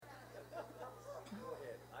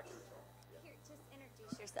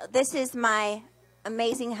this is my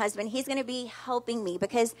amazing husband. He's going to be helping me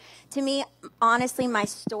because to me, honestly, my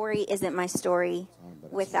story isn't my story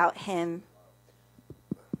without him.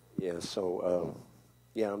 Yeah, so,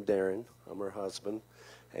 I'm Darren. I'm her husband.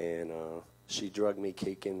 And she drugged me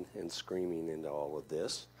kicking and screaming into all of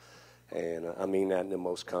this. And I mean that in the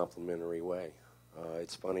most complimentary way.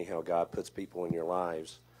 It's funny how God puts people in your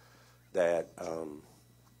lives that,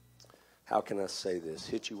 how can I say this,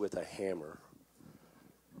 hit you with a hammer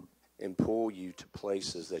and pull you to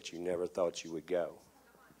places that you never thought you would go.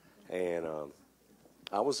 And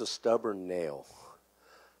I was a stubborn nail.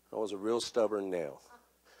 I was a real stubborn nail.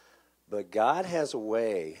 But God has a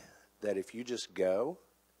way that if you just go,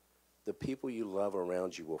 the people you love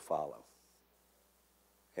around you will follow.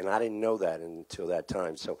 And I didn't know that until that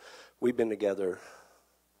time. So we've been together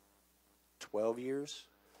 12 years,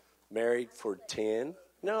 married for 10.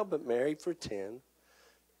 No, but married for 10.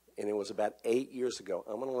 And it was about 8 years ago.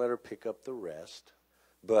 I'm going to let her pick up the rest.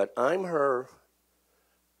 But I'm going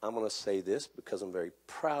to say this because I'm very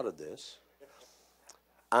proud of this.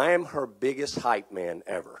 I am her biggest hype man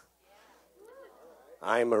ever.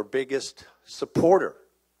 I am her biggest supporter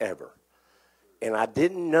ever. And I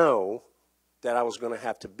didn't know that I was going to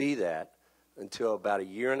have to be that until about a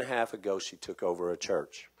year and a half ago she took over a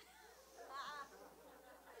church.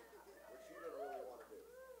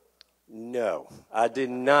 No, I did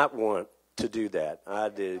not want to do that. I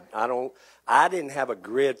didn't have a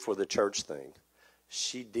grid for the church thing.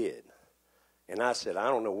 She did. And I said, I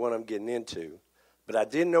don't know what I'm getting into, but I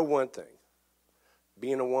did know one thing.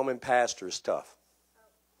 Being a woman pastor is tough.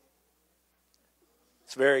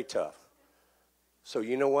 It's very tough. So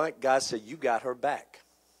you know what? God said, you got her back.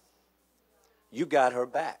 You got her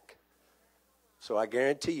back. So I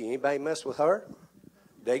guarantee you, anybody mess with her,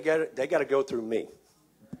 they got to go through me.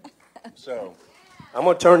 So I'm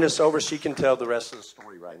going to turn this over. She can tell the rest of the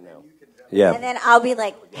story right now. Yeah. And then I'll be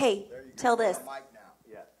like, hey, tell this.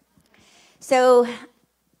 So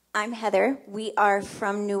I'm Heather. We are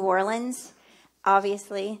from New Orleans,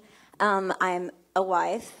 obviously. I'm a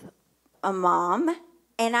wife, a mom,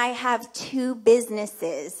 and I have 2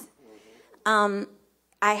 businesses. I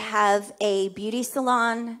have a beauty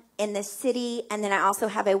salon in the city, and then I also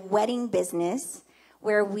have a wedding business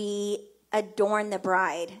where we adorn the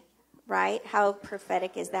bride, right? How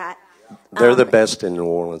prophetic is that? They're the best in New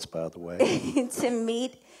Orleans, by the way. To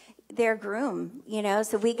meet their groom,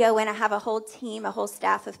 So we go in, I have a whole team, a whole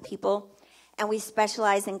staff of people, and we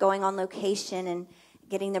specialize in going on location and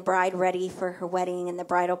getting the bride ready for her wedding and the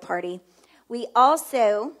bridal party. We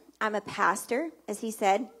also, I'm a pastor, as he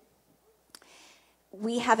said.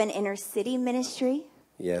 We have an inner city ministry.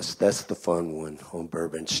 Yes, that's the fun one on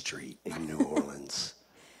Bourbon Street in New Orleans.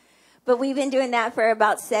 But we've been doing that for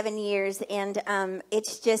about 7 years, and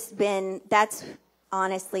it's just been, that's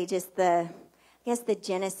honestly just the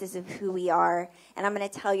genesis of who we are. And I'm going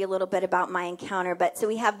to tell you a little bit about my encounter. But so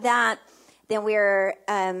we have that. Then we're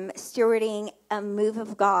stewarding a move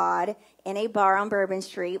of God in a bar on Bourbon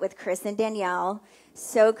Street with Chris and Danielle.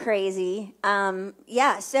 So crazy.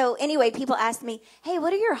 So anyway, people ask me, hey,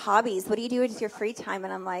 what are your hobbies? What do you do with your free time?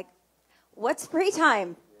 And I'm like, what's free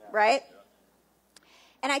time, right?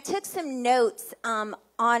 And I took some notes on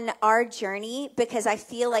our journey because I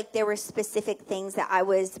feel like there were specific things that I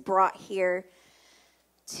was brought here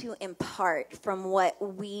to impart from what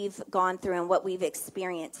we've gone through and what we've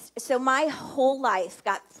experienced. So my whole life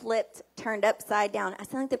got flipped, turned upside down. I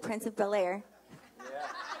sound like the Prince of Bel-Air.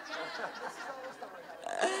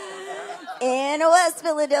 In West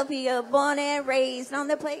Philadelphia, born and raised on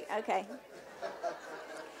the plate. Okay.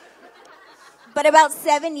 But about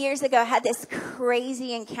 7 years ago, I had this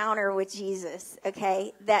crazy encounter with Jesus,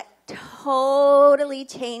 okay, that totally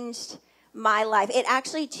changed my life. It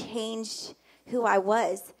actually changed who I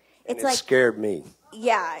was. It scared me.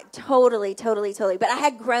 Yeah, totally. But I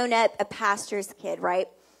had grown up a pastor's kid, right?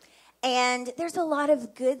 And there's a lot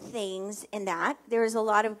of good things in that. There's a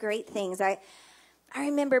lot of great things. I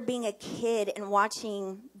remember being a kid and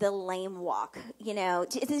watching the lame walk.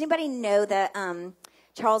 Does anybody know that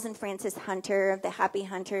Charles and Frances Hunter, the Happy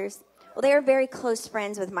Hunters? Well, they were very close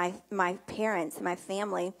friends with my parents, my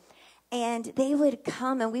family. And they would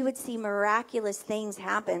come and we would see miraculous things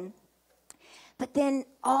happen. But then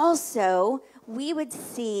also we would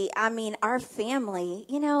see, our family,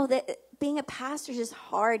 that being a pastor is just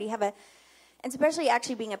hard. You have and especially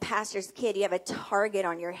actually being a pastor's kid, you have a target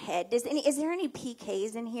on your head. Is there any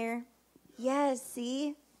PKs in here? Yes,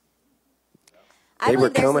 see? They were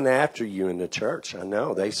coming after you in the church. I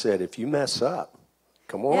know. They said, if you mess up,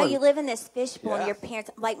 come on. You live in this fishbowl, and your parents,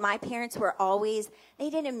 like my parents were always, they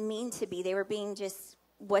didn't mean to be. They were being just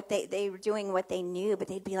they were doing what they knew, but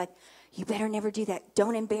they'd be like, you better never do that.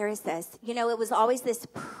 Don't embarrass us. You know, it was always this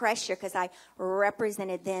pressure because I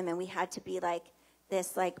represented them, and we had to be like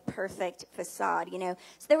this like perfect facade, you know.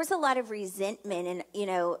 So there was a lot of resentment and, you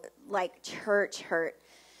know, like church hurt.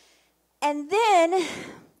 And then,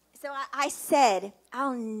 so I said,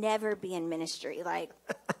 I'll never be in ministry. Like,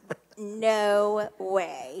 no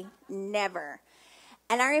way, never.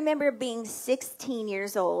 And I remember being 16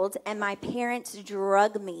 years old, and my parents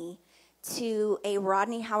drug me to a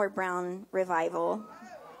Rodney Howard Brown revival.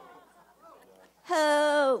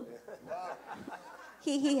 Ho!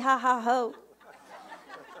 Hee hee ha ha ho.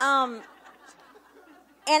 And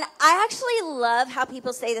I actually love how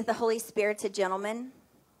people say that the Holy Spirit's a gentleman,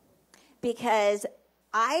 because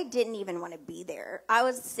I didn't even want to be there. I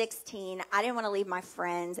was 16. I didn't want to leave my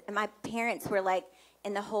friends. And my parents were like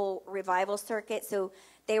in the whole revival circuit. So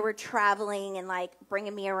they were traveling and like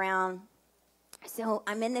bringing me around. So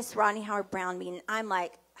I'm in this Rodney Howard Brown meeting.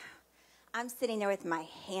 I'm sitting there with my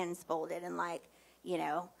hands folded and like, you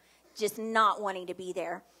know, just not wanting to be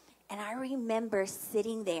there. And I remember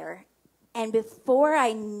sitting there, and before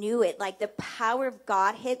I knew it, like the power of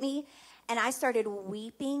God hit me, and I started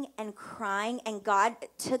weeping and crying, and God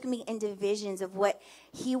took me into visions of what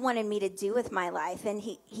he wanted me to do with my life. And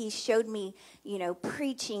he showed me, you know,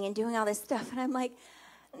 preaching and doing all this stuff. And I'm like,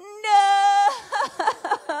 no,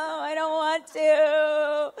 I don't want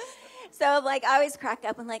to. So like I always crack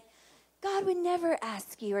up and like, God would never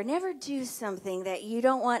ask you or never do something that you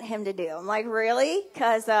don't want him to do. I'm like, really?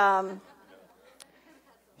 Because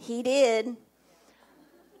he did.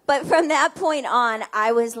 But from that point on,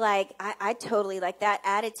 I was like, I totally, like, that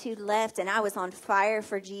attitude left, and I was on fire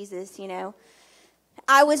for Jesus, you know.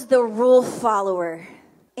 I was the rule follower.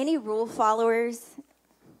 Any rule followers?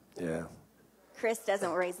 Yeah. Chris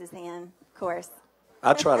doesn't raise his hand, of course.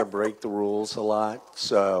 I try to break the rules a lot,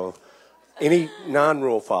 so any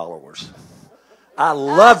non-rule followers, I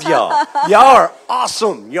love y'all. Y'all are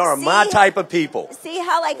awesome. Y'all are my type of people. See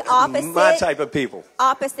how, like, My type of people.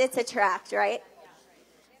 Opposites attract, right?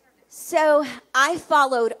 So I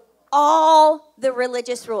followed all the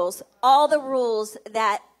religious rules, all the rules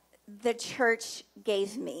that the church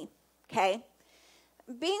gave me, okay?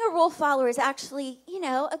 Being a rule follower is actually, you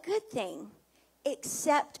know, a good thing,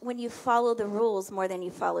 except when you follow the rules more than you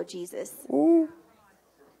follow Jesus.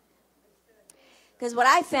 Because what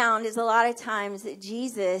I found is a lot of times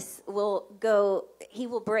Jesus will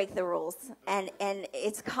break the rules, and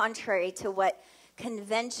it's contrary to what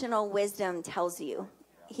conventional wisdom tells you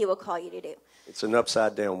he will call you to do. It's an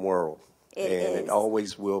upside down world. It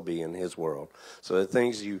always will be in his world. So the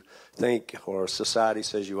things you think or society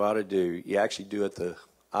says you ought to do, you actually do it the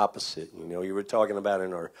opposite. You know, you were talking about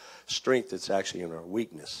in our strength, it's actually in our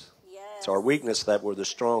weakness. Yes. It's our weakness that we're the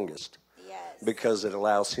strongest. Yes. Because it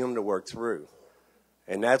allows him to work through.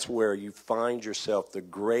 And that's where you find yourself the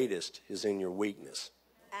greatest is in your weakness.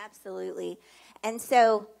 Absolutely. And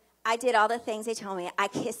so I did all the things they told me. I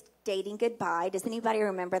kissed dating goodbye. Does anybody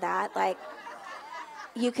remember that? Like,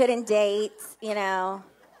 you couldn't date, you know.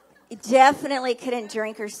 You definitely couldn't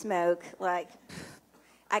drink or smoke. Like,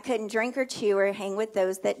 I couldn't drink or chew or hang with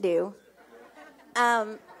those that do.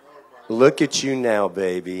 Look at you now,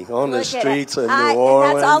 baby, on the streets of New and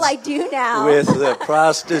Orleans. that's all I do now. With the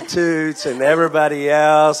prostitutes and everybody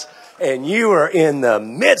else. And you are in the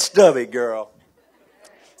midst of it, girl.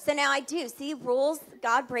 So now I do. See, rules,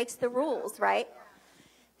 God breaks the rules, right?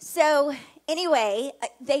 So anyway,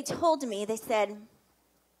 they told me, they said,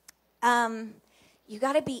 you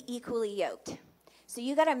got to be equally yoked. So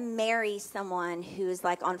you got to marry someone who's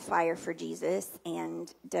like on fire for Jesus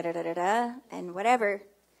and da-da-da-da-da and whatever.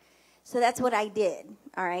 So that's what I did,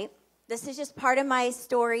 all right? This is just part of my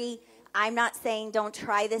story. I'm not saying don't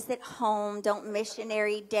try this at home. Don't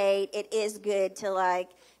missionary date. It is good to, like,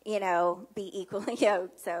 you know, be equally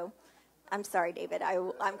yoked. So I'm sorry, David.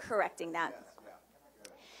 I'm correcting that.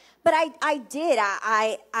 But I did.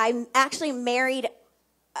 I actually married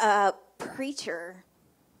a preacher.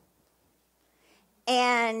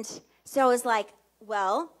 And so I was like,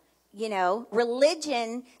 well, you know,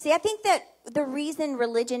 religion. See, I think that the reason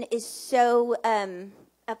religion is so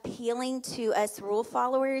appealing to us rule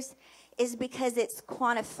followers is because it's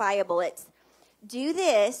quantifiable. It's do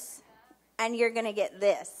this and you're going to get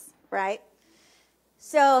this, right?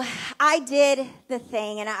 So I did the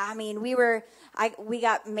thing, and I mean, we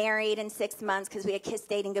got married in 6 months because we had kissed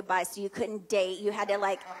dating goodbye, so you couldn't date. You had to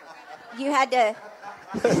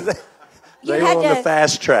They were on the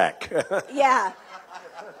fast track. Yeah.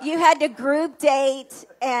 You had to group date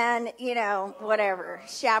and, you know, whatever,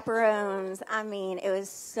 chaperones. I mean, it was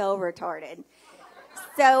so retarded.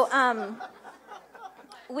 So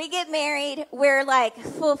we get married. We're like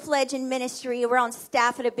full-fledged in ministry. We're on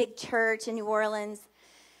staff at a big church in New Orleans.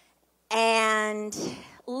 And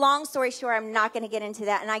long story short, I'm not going to get into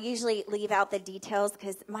that. And I usually leave out the details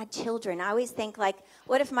because my children, I always think like,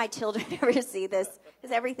 what if my children ever see this?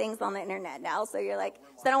 Because everything's on the internet now. So you're like,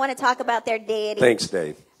 so I don't want to talk about their daddy. Thanks,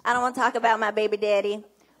 Dave. I don't want to talk about my baby daddy.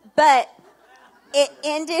 But it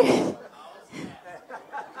ended.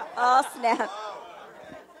 Oh, snap.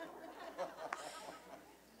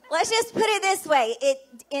 Let's just put it this way. It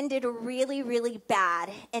ended really, really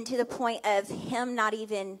bad. And to the point of him not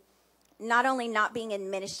only not being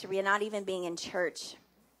in ministry and not even being in church.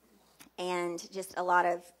 And just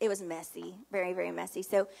it was messy, very, very messy.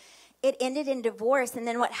 So it ended in divorce. And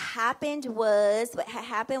then what happened was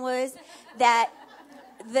that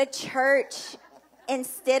the church,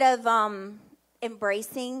 instead of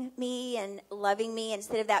embracing me and loving me,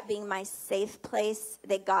 instead of that being my safe place,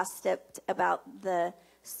 they gossiped about the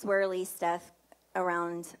swirly stuff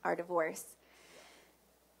around our divorce.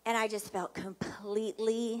 And I just felt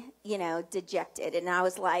completely, dejected. And I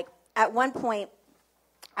was like, at one point,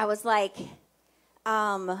 I was like,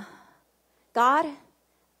 God,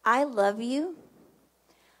 I love you,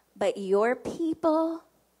 but your people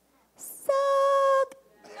suck.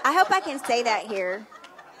 I hope I can say that here.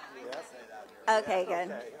 Okay,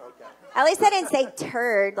 good. At least I didn't say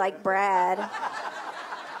turd like Brad.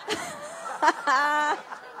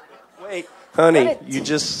 Wait, honey, you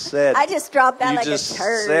just said. I just dropped that like a turd. You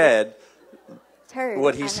just said turd.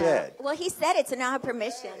 what he said. Well, he said it, so now I have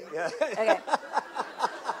permission. Yeah. Okay.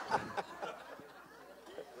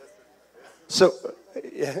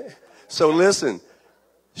 So listen,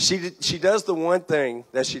 she does the one thing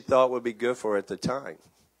that she thought would be good for her at the time.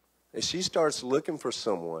 And she starts looking for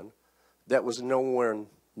someone that was nowhere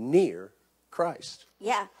near Christ.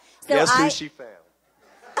 Yeah. So guess who she found?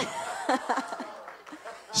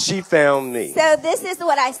 She found me. So this is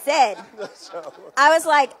what I said. I was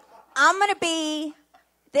like, I'm going to be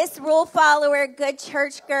this rule follower, good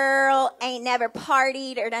church girl, ain't never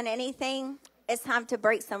partied or done anything. It's time to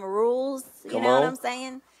break some rules. You know what I'm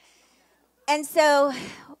saying? And so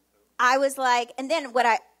I was like, and then what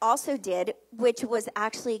I also did, which was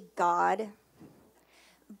actually God,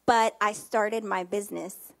 but I started my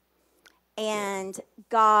business and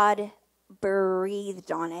God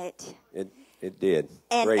breathed on it. It did.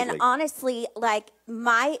 And honestly, like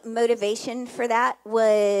my motivation for that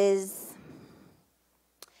was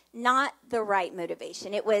not the right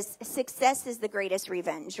motivation. It was success is the greatest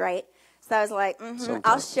revenge, right? So I was like,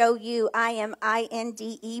 I'll show you I am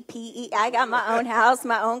INDEPE. I got my own house,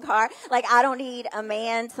 my own car. Like, I don't need a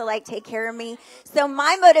man to, like, take care of me. So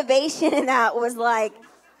my motivation in that was, like,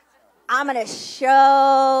 I'm going to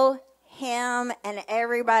show him and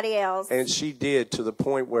everybody else. And she did, to the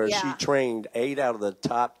point where she trained 8 out of the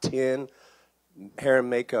top 10 hair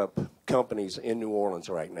and makeup companies in New Orleans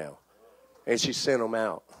right now. And she sent them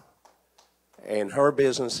out. And her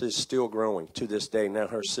business is still growing to this day. Now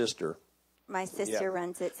her sister. My sister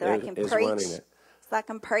runs it, so I can preach. So I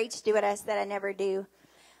can preach, do what I said I never do.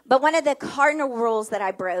 But one of the cardinal rules that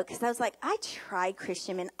I broke, because I was like, I tried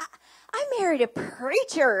Christian men. I married a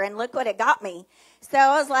preacher, and look what it got me. So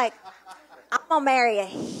I was like, I'm going to marry a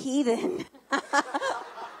heathen.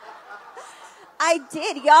 I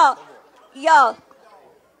did, y'all,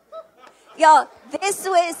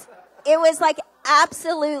 it was like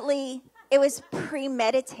absolutely... It was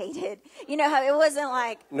premeditated. You know how it wasn't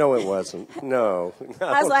like... No, it wasn't. No.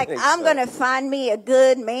 I was like, I'm going to find me a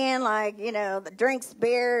good man, like, that drinks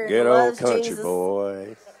beer and good loves old country Jesus.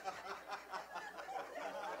 boy.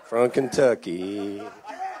 From Kentucky.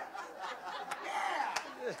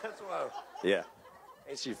 Yeah.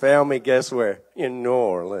 And she found me, guess where? In New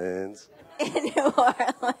Orleans. In New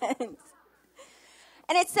Orleans.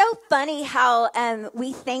 And it's so funny how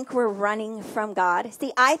we think we're running from God.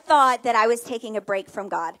 See, I thought that I was taking a break from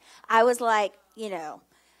God. I was like,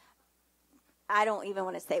 I don't even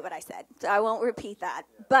want to say what I said, so I won't repeat that.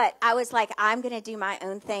 But I was like, I'm going to do my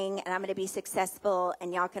own thing, and I'm going to be successful,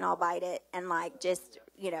 and y'all can all bite it, and like just,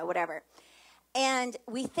 whatever. And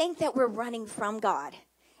we think that we're running from God.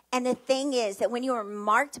 And the thing is that when you are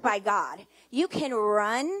marked by God, you can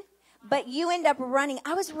run, but you end up running.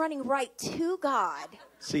 I was running right to God.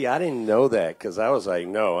 See, I didn't know that because I was like,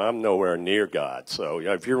 no, I'm nowhere near God. So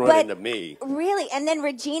if you're running to me. Really? And then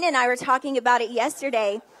Regina and I were talking about it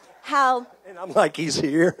yesterday, how. And I'm like, he's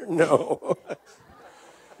here? No.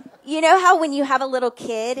 You know how when you have a little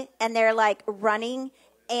kid and they're like running,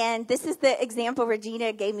 and this is the example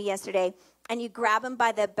Regina gave me yesterday, and you grab them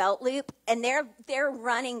by the belt loop and they're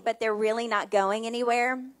running, but they're really not going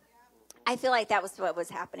anywhere. I feel like that was what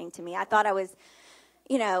was happening to me. I thought I was,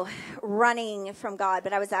 running from God,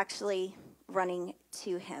 but I was actually running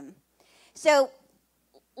to him. So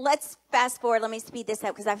let's fast forward. Let me speed this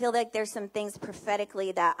up because I feel like there's some things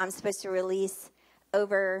prophetically that I'm supposed to release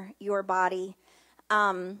over your body.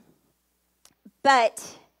 But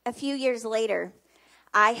a few years later,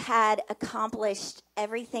 I had accomplished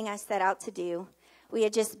everything I set out to do. We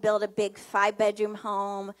had just built a big 5-bedroom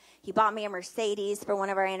home. He bought me a Mercedes for one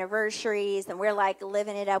of our anniversaries, and we're like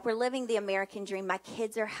living it up. We're living the American dream. My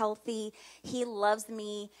kids are healthy. He loves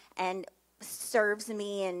me and serves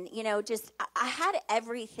me, and I had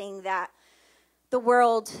everything that the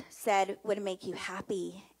world said would make you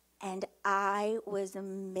happy, and I was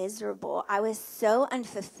miserable. I was so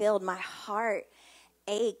unfulfilled. My heart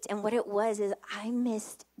ached, and what it was is I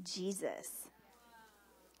missed Jesus.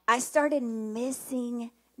 I started missing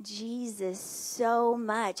Jesus so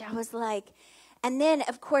much. I was like, and then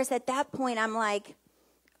of course at that point I'm like,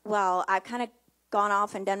 well, I've kind of gone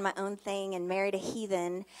off and done my own thing and married a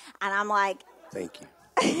heathen, and I'm like, Thank you.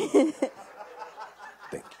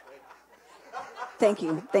 Thank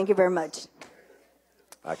you. Thank you very much.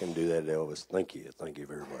 I can do that, Elvis. Thank you. Thank you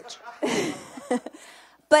very much.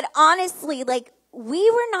 But honestly,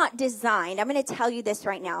 we were not designed. I'm going to tell you this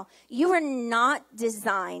right now. You were not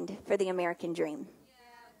designed for the American dream.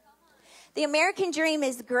 The American dream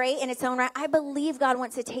is great in its own right. I believe God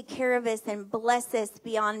wants to take care of us and bless us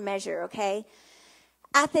beyond measure, okay?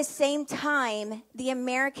 At the same time, the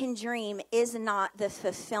American dream is not the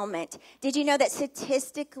fulfillment. Did you know that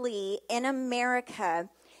statistically in America,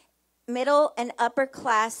 middle and upper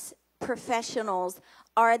class professionals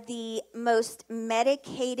are the most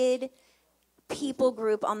medicated people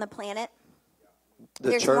group on the planet?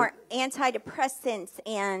 There's more antidepressants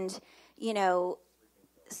and,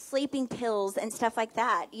 sleeping pills and stuff like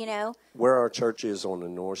that, Where our church is on the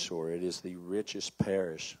North Shore, it is the richest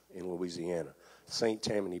parish in Louisiana, St.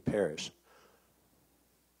 Tammany Parish.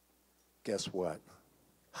 Guess what?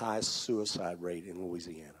 Highest suicide rate in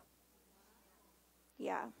Louisiana.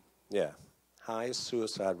 Yeah. Yeah. Highest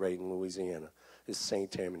suicide rate in Louisiana is St.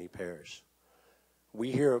 Tammany Parish. We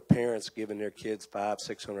hear of parents giving their kids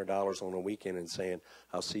 $500-$600 on a weekend and saying,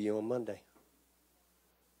 I'll see you on Monday.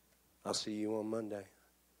 I'll see you on Monday.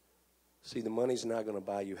 See, the money's not going to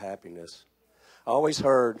buy you happiness. I always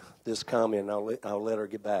heard this comment, and I'll let her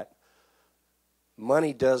get back.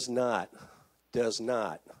 Money does not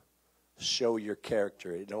show your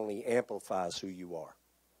character. It only amplifies who you are.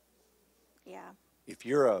 Yeah. If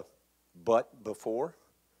you're a butt before,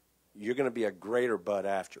 you're going to be a greater butt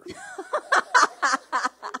after.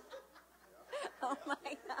 Oh, my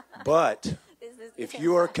God. But if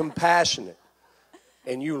you are compassionate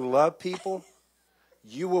and you love people,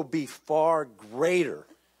 you will be far greater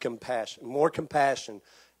compassion, more compassion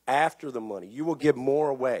after the money. You will give more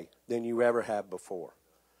away than you ever have before.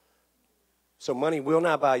 So money will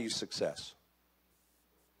not buy you success.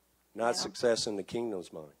 Not success in the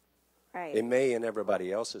kingdom's mind. Right. It may in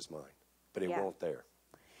everybody else's mind, but it won't there.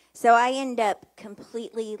 So I end up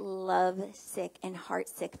completely love sick and heart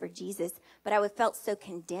sick for Jesus, but I felt so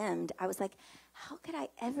condemned. I was like, how could I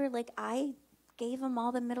ever, I gave him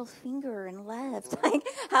all the middle finger and left.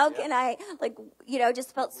 How can I,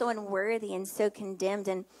 just felt so unworthy and so condemned.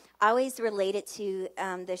 And I always relate it to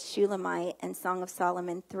the Shulamite and Song of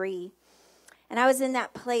Solomon 3. And I was in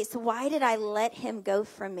that place. Why did I let him go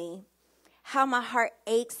from me? How my heart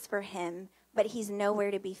aches for him, but he's nowhere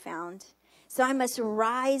to be found. So I must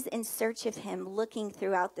rise in search of him, looking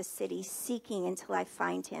throughout the city, seeking until I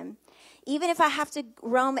find him. Even if I have to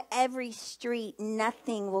roam every street,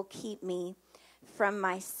 nothing will keep me from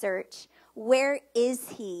my search. Where is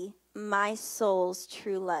he, my soul's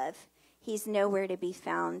true love? He's nowhere to be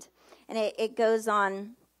found. And it goes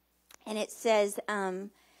on, and it says,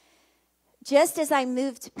 just as I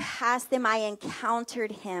moved past them, I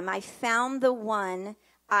encountered him. I found the one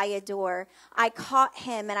I adore. I caught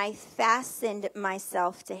him and I fastened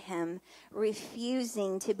myself to him,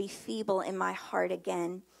 refusing to be feeble in my heart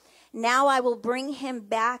again. Now I will bring him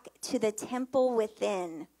back to the temple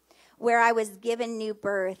within, where I was given new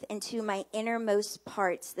birth, into my innermost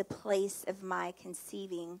parts, the place of my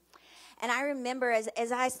conceiving. And I remember as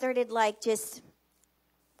I started just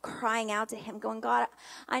crying out to him, going, God,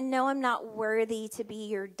 I know I'm not worthy to be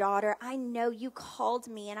your daughter. I know you called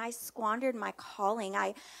me, and I squandered my calling.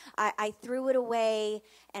 I threw it away,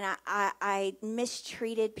 and I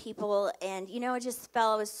mistreated people, and, I just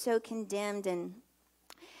felt I was so condemned.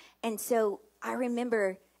 And so I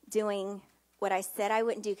remember doing what I said I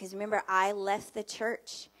wouldn't do, because remember, I left the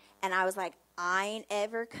church, and I was like, I ain't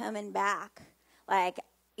ever coming back.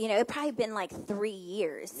 It probably been 3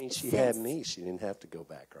 years. I mean, she had me. She didn't have to go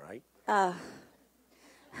back, right?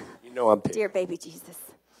 You know I'm picky. Dear baby Jesus.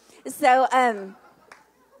 So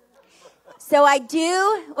so I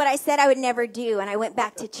do what I said I would never do, and I went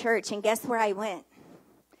back to church, and guess where I went?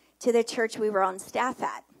 To the church we were on staff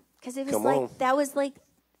at. Because it was that was like,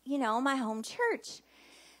 my home church.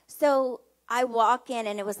 So I walk in,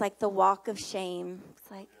 and it was like the walk of shame.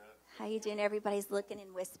 It's like, how you doing? Everybody's looking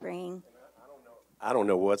and whispering. I don't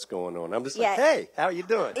know what's going on. I'm just like, hey, how you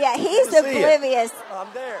doing? Yeah, he's oblivious.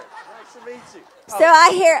 I'm there. Nice to meet you. So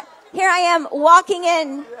here I am walking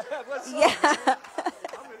in. Yeah.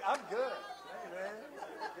 I'm good. Hey, man.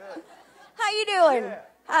 Good. How you doing? Yeah.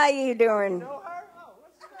 How you doing? You know her? Oh,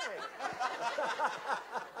 what's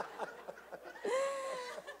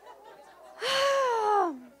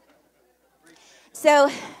her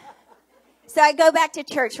name? So I go back to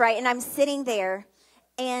church, right? And I'm sitting there,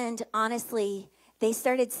 and honestly, they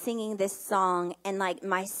started singing this song, and like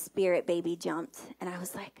my spirit baby jumped, and I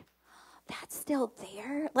was like, that's still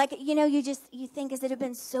there? Like, you think, has it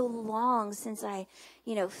been so long since I,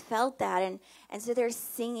 felt that? And so they're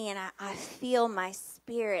singing, and I feel my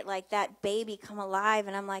spirit, like that baby come alive,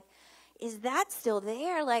 and I'm like, is that still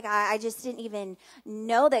there? Like, I just didn't even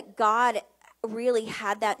know that God really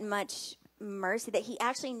had that much mercy, that he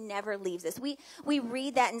actually never leaves us. We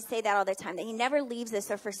read that and say that all the time, that he never leaves us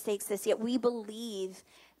or forsakes us, yet we believe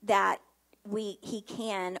that he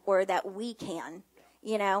can, or that we can,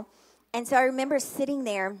 And so I remember sitting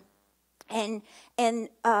there, and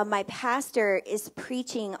my pastor is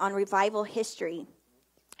preaching on revival history.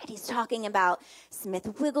 And he's talking about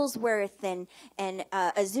Smith Wigglesworth and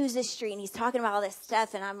Azusa Street, and he's talking about all this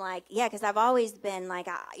stuff. And I'm like, yeah, because I've always been like,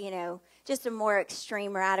 just a more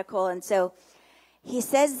extreme radical. And so he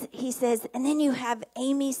says, and then you have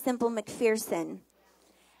Amy Semple McPherson.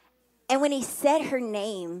 And when he said her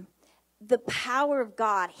name, the power of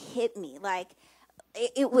God hit me. Like,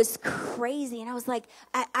 it was crazy. And I was like,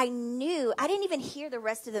 I knew. I didn't even hear the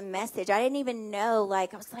rest of the message. I didn't even know.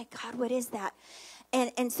 Like, I was like, God, what is that?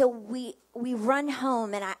 And so we run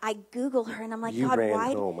home, and I Google her, and I'm like, God, why? You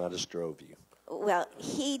ran home. I just drove you. Well,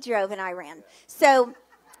 he drove, and I ran. So,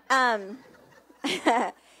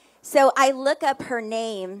 so I look up her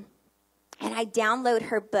name, and I download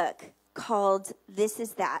her book called This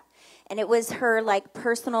Is That. And it was her, like,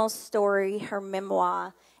 personal story, her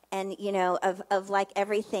memoir, and, of like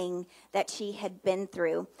everything that she had been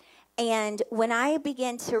through. And when I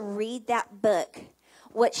began to read that book,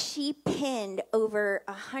 what she penned over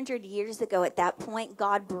 100 years ago at that point,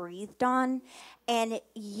 God breathed on and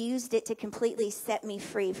used it to completely set me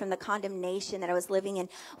free from the condemnation that I was living in.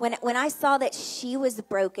 When I saw that she was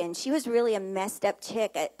broken, she was really a messed up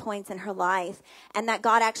chick at points in her life, and that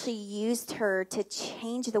God actually used her to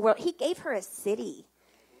change the world. He gave her a city.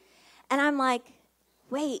 And I'm like,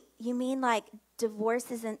 wait, you mean like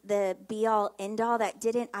divorce isn't the be-all, end-all? That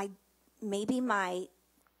maybe my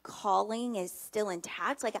calling is still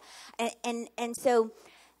intact? Like, and so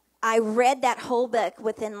I read that whole book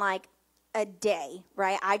within like a day,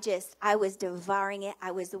 right? I was devouring it. I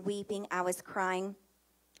was weeping. I was crying.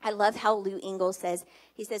 I love how Lou Engle says,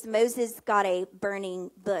 he says, Moses got a burning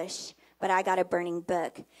bush, but I got a burning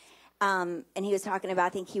book. And he was talking about, I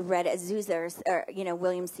think he read Azusa or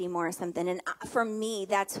William Seymour or something. And for me,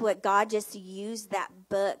 that's what God just used that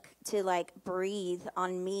book to like breathe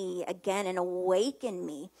on me again and awaken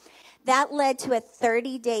me. That led to a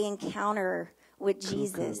 30-day encounter with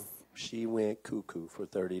Jesus. She went cuckoo for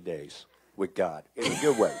 30 days with God in a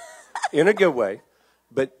good way. In a good way.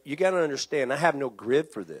 But you got to understand, I have no grid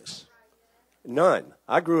for this. None.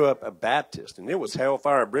 I grew up a Baptist, and it was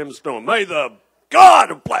hellfire and brimstone. May the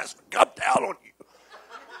God of blasphemy come down on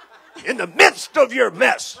you in the midst of your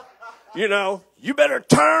mess. You better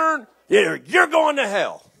turn. You're going to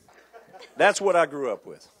hell. That's what I grew up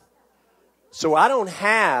with. So I don't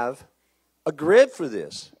have a grid for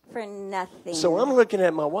this. For nothing. So I'm looking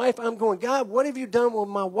at my wife. I'm going, God, what have you done with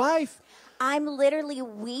my wife? I'm literally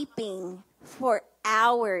weeping for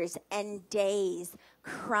hours and days,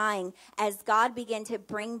 crying as God began to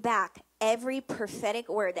bring back every prophetic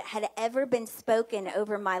word that had ever been spoken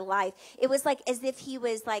over my life. It was like as if he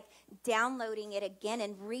was like downloading it again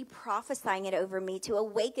and re-prophesying it over me to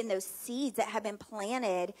awaken those seeds that had been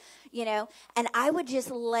planted, and I would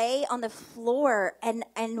just lay on the floor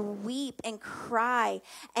and weep and cry.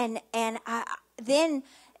 And then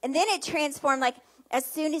it transformed, like as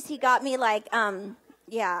soon as he got me, like,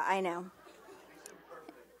 yeah, I know.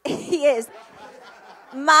 He is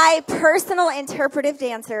my personal interpretive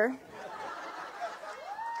dancer.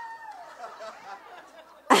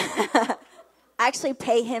 I actually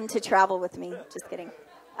pay him to travel with me. Just kidding.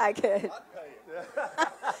 I could.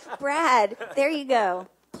 Brad, there you go.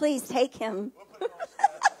 Please take him.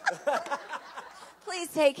 Please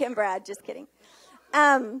take him, Brad. Just kidding.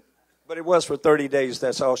 But it was for 30 days.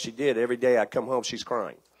 That's all she did. Every day I come home, she's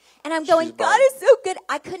crying. And I'm going, God is so good.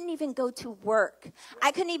 I couldn't even go to work.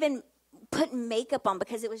 I couldn't even put makeup on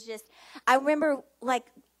because it was just, I remember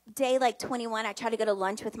day 21, I tried to go to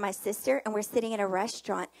lunch with my sister, and we're sitting in a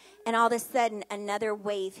restaurant, and all of a sudden another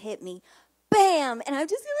wave hit me. Bam! And I'm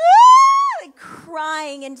just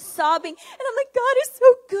crying and sobbing. And I'm like, God is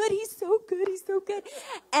so good. He's so good. He's so good.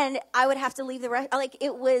 And I would have to leave the restaurant.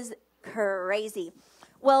 It was crazy.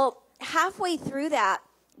 Well, halfway through that,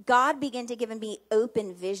 God began to give me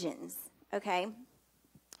open visions, okay?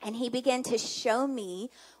 And he began to show me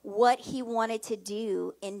what he wanted to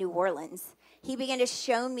do in New Orleans. He began to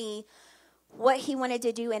show me what he wanted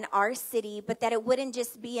to do in our city, but that it wouldn't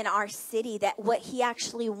just be in our city, that what he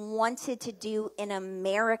actually wanted to do in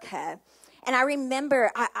America. And I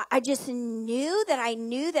remember I just knew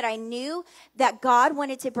that God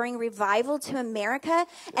wanted to bring revival to America.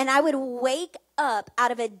 And I would wake up out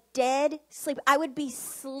of a dead sleep. I would be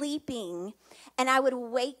sleeping, and I would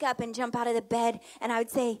wake up and jump out of the bed, and I would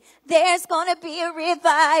say, there's going to be a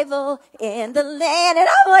revival in the land. And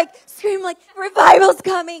I'm screaming revival's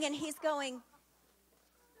coming. And he's going,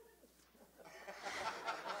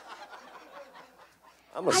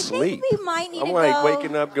 I'm asleep. I think we might need to go. I'm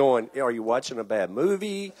waking up going, are you watching a bad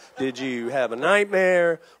movie? Did you have a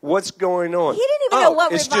nightmare? What's going on? He didn't even know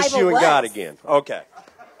what it's revival just you and was. God again. Okay.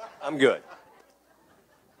 I'm good.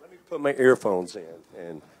 Let me put my earphones in.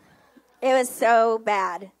 And it was so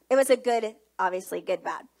bad. It was obviously good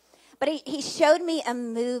bad. But he showed me a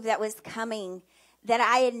move that was coming that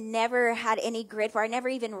I had never had any grid for. I never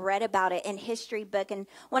even read about it in history book. And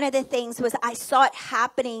one of the things was I saw it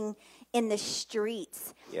happening in the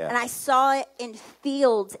streets. Yeah. And I saw it in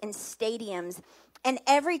fields and stadiums. And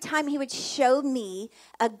every time he would show me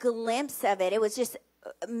a glimpse of it, it was just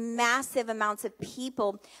massive amounts of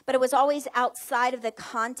people. But it was always outside of the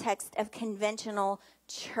context of conventional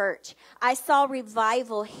church. I saw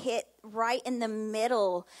revival hit right in the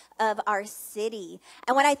middle of our city.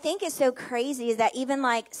 And what I think is so crazy is that even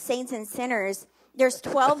Saints and Sinners, there's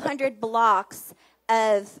 1,200 blocks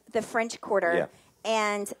of the French Quarter. Yeah.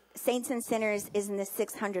 And Saints and Sinners is in the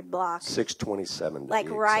 600 block. 627.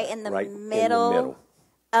 Right in the middle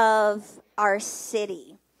of our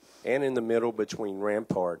city. And in the middle between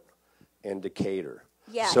Rampart and Decatur.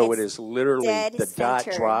 Yeah. So it is literally the dot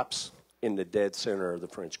center. drops in the dead center of the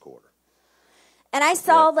French Quarter. And I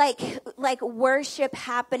saw worship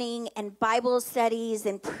happening and Bible studies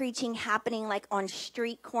and preaching happening on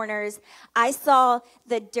street corners. I saw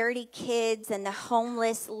the dirty kids and the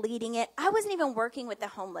homeless leading it. I wasn't even working with the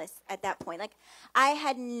homeless at that point. I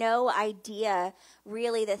had no idea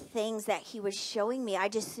really the things that he was showing me. I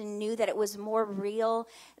just knew that it was more real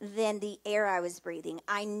than the air I was breathing.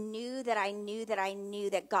 I knew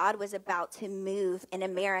that God was about to move in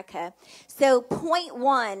America. So point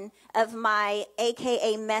one of my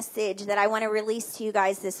AKA message that I want to release to you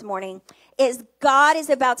guys this morning is God is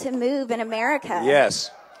about to move in America. Yes.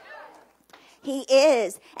 He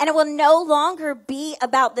is. And it will no longer be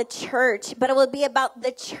about the church, but it will be about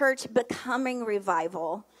the church becoming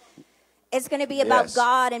revival. It's going to be about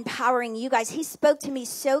God empowering you guys. He spoke to me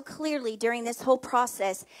so clearly during this whole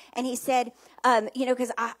process. And he said,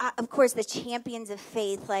 because I, of course, the champions of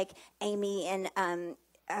faith like Amy and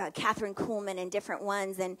Catherine Kuhlman and different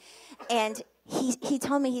ones. And he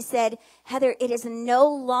told me, he said, Heather, it is no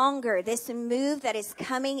longer, this move that is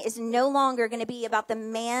coming is no longer going to be about the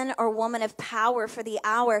man or woman of power for the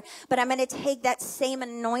hour, but I'm going to take that same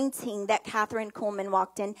anointing that Catherine Kuhlman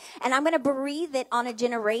walked in, and I'm going to breathe it on a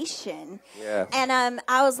generation. Yeah. And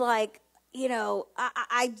I was like,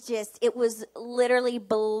 it was literally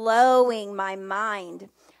blowing my mind.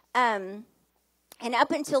 And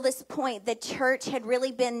up until this point, the church had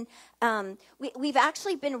really been, we've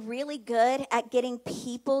actually been really good at getting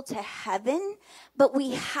people to heaven, but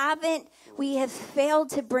we have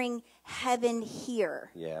failed to bring heaven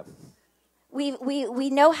here. Yeah. We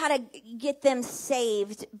know how to get them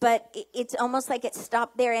saved, but it's almost like it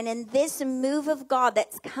stopped there. And in this move of God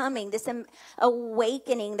that's coming, this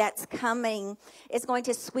awakening that's coming, is going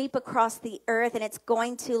to sweep across the earth, and it's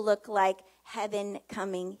going to look like heaven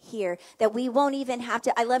coming here. That we won't even have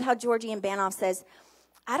to. I love how Georgian Banov says,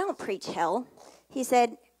 I don't preach hell. He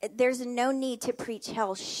said, there's no need to preach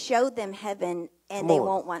hell. Show them heaven, and they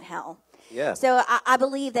won't want hell. Yeah. So I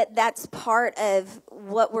believe that that's part of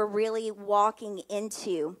what we're really walking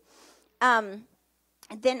into.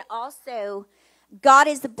 Then also, God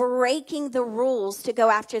is breaking the rules to go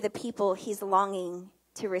after the people he's longing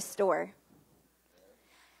to restore.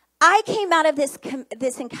 I came out of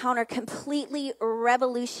this encounter completely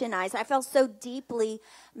revolutionized. I felt so deeply,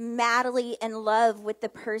 madly in love with the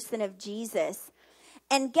person of Jesus.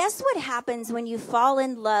 And guess what happens when you fall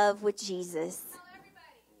in love with Jesus?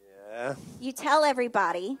 Yeah. You tell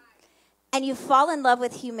everybody, and you fall in love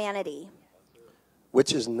with humanity.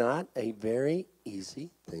 Which is not a very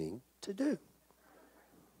easy thing to do.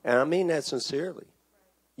 And I mean that sincerely.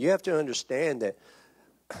 You have to understand that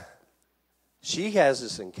she has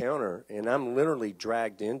this encounter, and I'm literally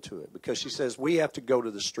dragged into it because she says, we have to go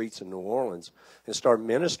to the streets of New Orleans and start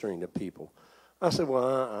ministering to people. I said,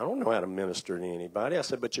 well, I don't know how to minister to anybody. I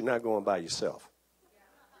said, but you're not going by yourself.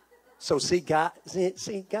 So see,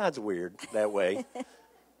 God's weird that way.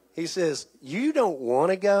 He says, you don't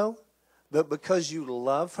want to go, but because you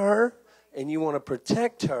love her and you want to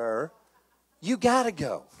protect her, you got to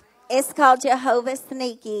go. It's called Jehovah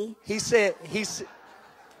Sneaky. He said,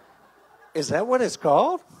 is that what it's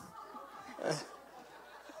called?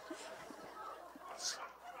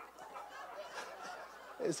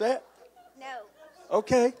 Is that? No.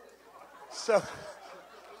 Okay. So,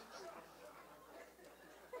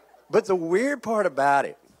 but the weird part about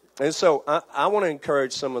it, and so I want to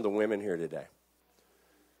encourage some of the women here today,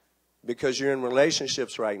 because you're in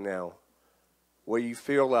relationships right now where you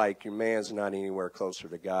feel like your man's not anywhere closer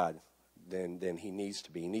to God than he needs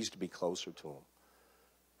to be. He needs to be closer to him.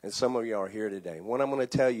 And some of you are here today. And what I'm going to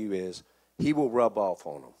tell you is he will rub off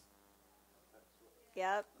on them.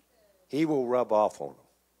 Yep. He will rub off on them.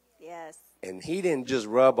 Yes. And he didn't just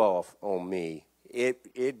rub off on me.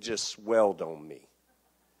 It just swelled on me.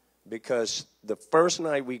 Because the first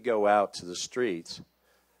night we go out to the streets,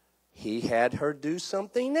 he had her do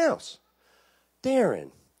something else. Darren,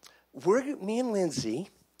 me and Lindsay,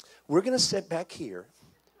 we're going to sit back here,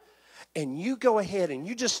 and you go ahead and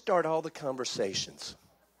you just start all the conversations.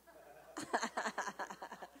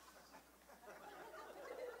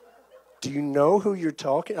 Do you know who you're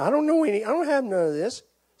talking? I don't know any. I don't have none of this.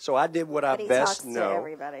 So I did what I best know.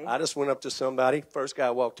 I just went up to somebody. First guy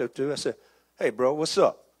I walked up to, I said, hey, bro, what's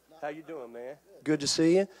up? How you doing, man? Good to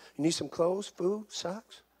see you. You need some clothes, food,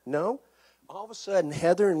 socks? No? All of a sudden,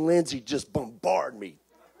 Heather and Lindsay just bombard me,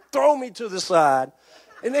 throw me to the side,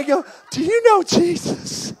 and they go, do you know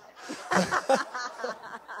Jesus?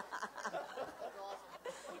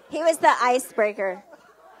 He was the icebreaker.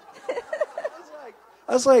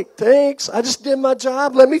 I was like, thanks. I just did my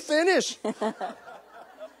job. Let me finish.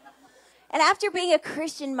 And after being a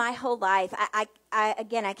Christian my whole life,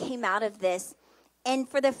 I came out of this. And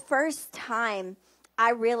for the first time,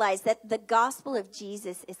 I realized that the gospel of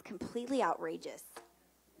Jesus is completely outrageous.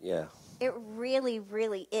 Yeah. It really,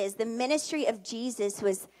 really is. The ministry of Jesus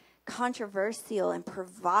was controversial and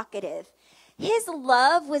provocative. His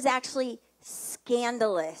love was actually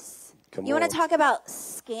scandalous. You want to talk about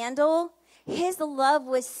scandal? His love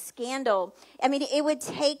was scandal. I mean, it would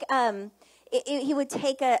take he would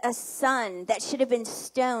take a son that should have been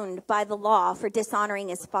stoned by the law for dishonoring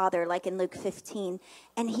his father, like in Luke 15.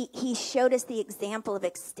 And he showed us the example of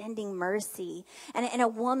extending mercy. And a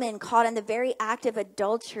woman caught in the very act of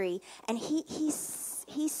adultery. And he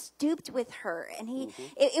stooped with her. And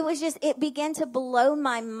it began to blow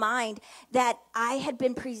my mind that I had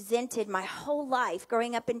been presented my whole life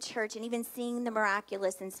growing up in church and even seeing the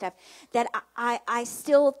miraculous and stuff, that I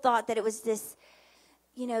still thought that it was this,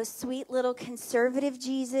 sweet little conservative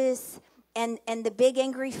Jesus and the big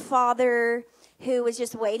angry father who was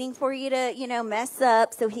just waiting for you to, mess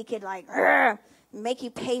up so he could make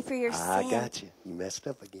you pay for your sin. I got you. You messed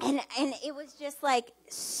up again. And it was just like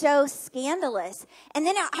so scandalous. And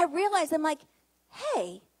then I realized, I'm like,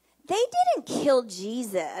 hey, they didn't kill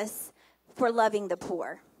Jesus for loving the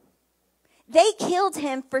poor. They killed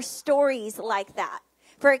him for stories like that,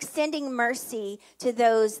 for extending mercy to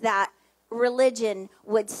those that religion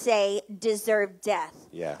would say deserve death.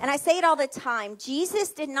 Yeah. And I say it all the time.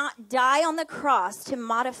 Jesus did not die on the cross to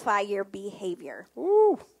modify your behavior.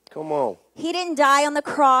 Ooh, come on. He didn't die on the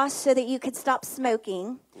cross so that you could stop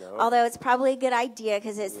smoking, no. Although it's probably a good idea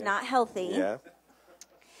because it's not healthy. Yeah.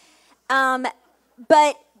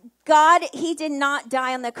 But God, he did not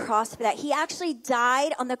die on the cross for that. He actually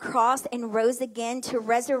died on the cross and rose again to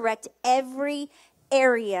resurrect every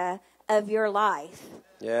area of your life.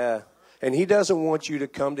 Yeah. And he doesn't want you to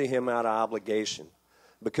come to him out of obligation,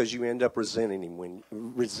 because you end up resenting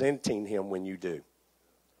him when you do.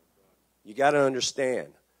 You got to understand.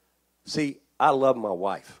 See, I love my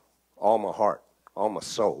wife, all my heart, all my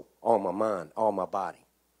soul, all my mind, all my body.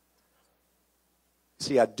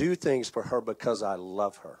 See, I do things for her because I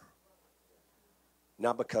love her,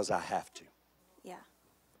 not because I have to. Yeah.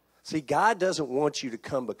 See, God doesn't want you to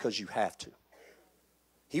come because you have to.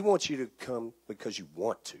 He wants you to come because you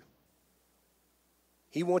want to.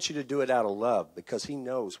 He wants you to do it out of love because he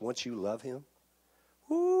knows once you love him,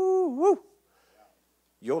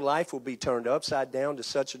 your life will be turned upside down to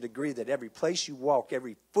such a degree that every place you walk,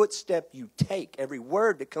 every footstep you take, every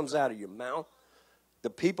word that comes out of your mouth, the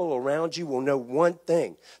people around you will know one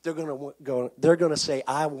thing. They're going to say,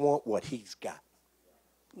 I want what he's got.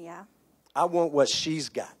 Yeah. I want what she's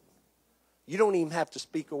got. You don't even have to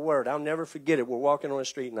speak a word. I'll never forget it. We're walking on the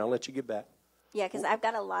street, and I'll let you get back. Yeah, because I've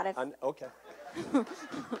got a lot of... Okay.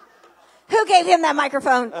 Who gave him that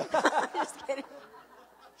microphone? Just kidding.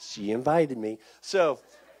 She invited me. So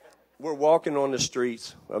we're walking on the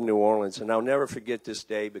streets of New Orleans, and I'll never forget this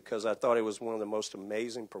day because I thought it was one of the most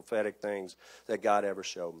amazing prophetic things that God ever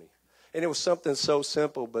showed me. And it was something so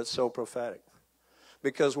simple but so prophetic.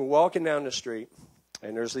 Because we're walking down the street,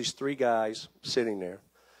 and there's these three guys sitting there,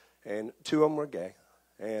 and two of them were gay,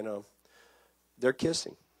 and they're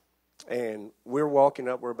kissing. And we're walking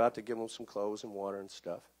up. We're about to give them some clothes and water and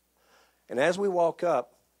stuff. And as we walk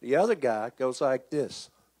up, the other guy goes like this.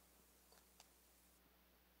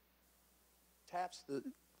 Taps the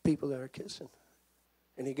people that are kissing.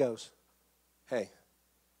 And he goes, hey,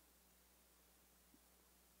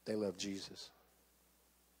 they love Jesus.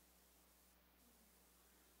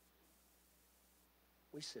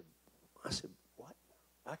 I said, what?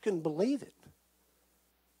 I couldn't believe it.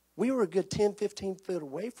 We were a good 10, 15 feet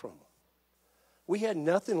away from them. We had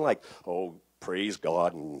nothing like, oh, praise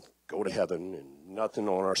God and go to heaven and nothing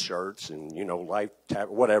on our shirts and, life,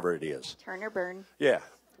 whatever it is. Turn or burn. Yeah.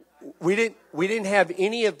 We didn't have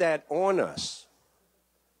any of that on us.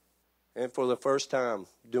 And for the first time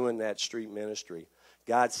doing that street ministry,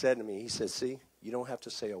 God said to me, he said, see, you don't have to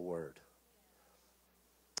say a word.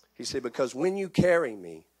 He said, because when you carry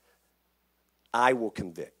me, I will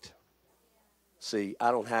convict. See,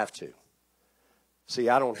 I don't have to. See,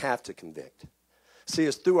 I don't have to convict. See,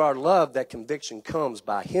 it's through our love that conviction comes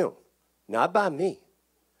by him, not by me.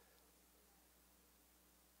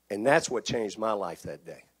 And that's what changed my life that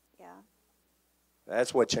day. Yeah.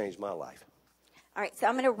 That's what changed my life. All right, so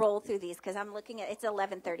I'm going to roll through these because I'm looking at, it's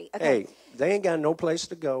 11:30. Okay. Hey, they ain't got no place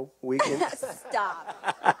to go. We can.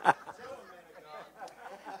 Stop.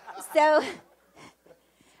 So,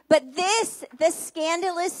 but the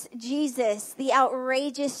scandalous Jesus, the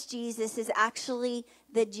outrageous Jesus is actually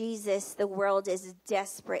the Jesus the world is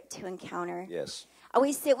desperate to encounter. Yes. I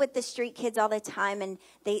always sit with the street kids all the time, and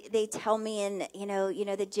they tell me, and you know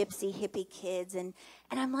the gypsy hippie kids, and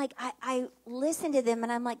I'm like, I listen to them,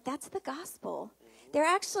 and I'm like, that's the gospel. We're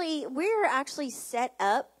actually set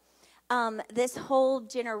up, this whole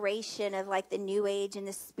generation of like the new age and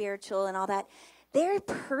the spiritual and all that. They're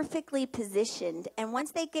perfectly positioned, and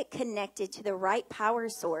once they get connected to the right power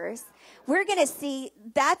source, we're going to see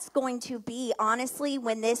that's going to be, honestly,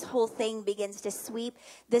 when this whole thing begins to sweep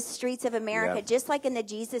the streets of America, just like in the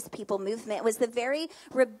Jesus People movement. It was the very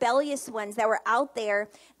rebellious ones that were out there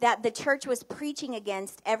that the church was preaching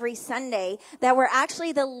against every Sunday that were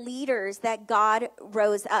actually the leaders that God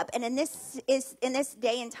rose up. And in this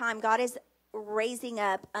day and time, God is raising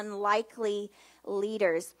up unlikely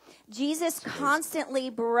leaders. Jesus constantly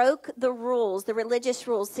broke the rules, the religious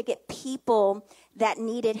rules, to get people that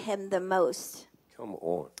needed him the most. Come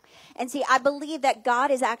on. And see, I believe that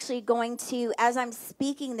God is actually going to, as I'm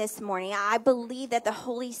speaking this morning, I believe that the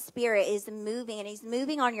Holy Spirit is moving, and he's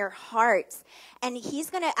moving on your hearts. And he's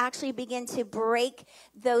going to actually begin to break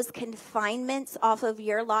those confinements off of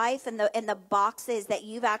your life and the boxes that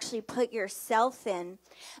you've actually put yourself in.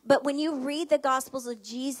 But when you read the Gospels of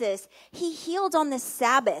Jesus, he healed on the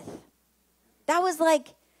Sabbath. That was like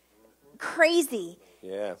crazy.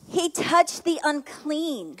 Yeah. He touched the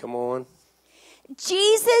unclean. Come on.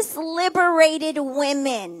 Jesus liberated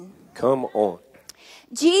women. Come on.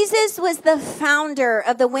 Jesus was the founder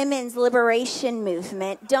of the women's liberation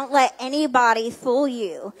movement. Don't let anybody fool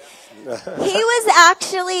you. He was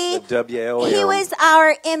actually, he was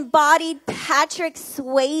our embodied Patrick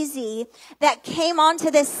Swayze that came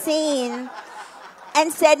onto the scene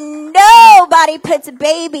and said, nobody puts a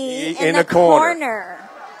baby in the corner.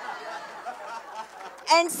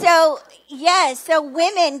 And so, yes, so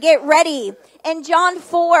women, get ready. In John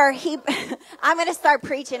 4, I'm going to start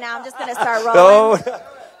preaching now. I'm just going to start rolling.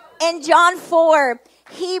 In John 4,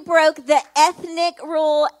 he broke the ethnic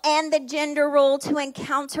rule and the gender rule to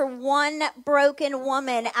encounter one broken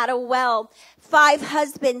woman at a well. 5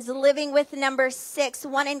 husbands living with number 6.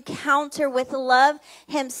 One encounter with love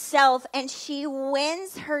himself, and she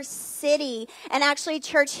wins her city. And actually,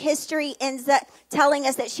 church history ends up telling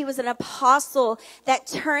us that she was an apostle that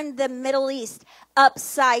turned the Middle East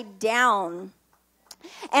upside down.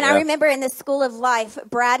 And Yeah. I remember in the School of Life,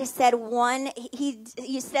 Brad said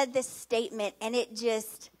you said this statement, and it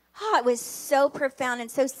just, it was so profound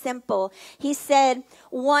and so simple. He said,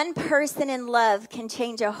 one person in love can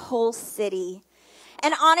change a whole city.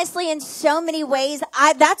 And honestly, in so many ways,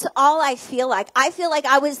 that's all I feel like. I feel like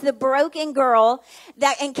I was the broken girl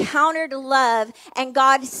that encountered love, and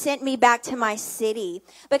God sent me back to my city.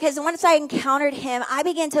 Because once I encountered him, I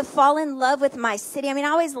began to fall in love with my city. I mean, I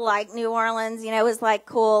always liked New Orleans, it was like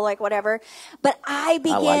cool, like whatever. But I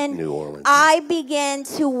like New Orleans. I began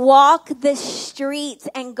to walk the streets,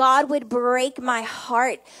 and God would break my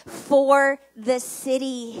heart for the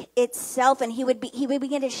city itself, and he would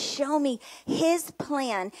begin to show me his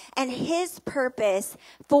plan and his purpose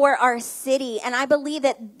for our city. And I believe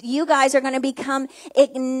that you guys are going to become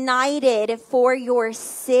ignited for your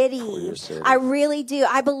city. I really do.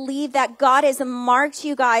 I believe that God has marked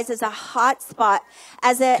you guys as a hot spot,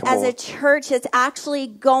 as a church that's actually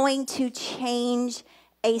going to change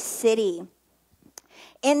a city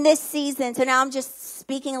in this season. So now I'm just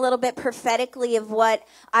speaking a little bit prophetically of what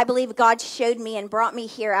I believe God showed me and brought me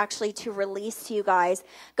here actually to release to you guys.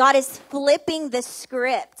 God is flipping the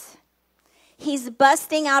script. He's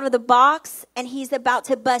busting out of the box, and he's about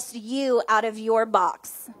to bust you out of your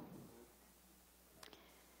box.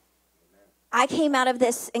 I came out of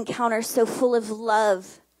this encounter so full of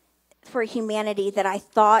love for humanity that I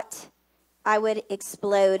thought I would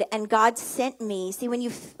explode. And God sent me. See, when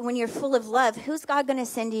you're full of love, who's God going to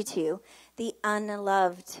send you to? The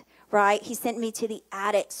unloved, right? He sent me to the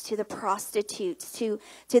addicts, to the prostitutes, to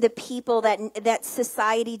the people that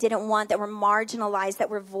society didn't want, that were marginalized, that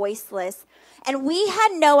were voiceless. And we had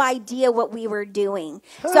no idea what we were doing.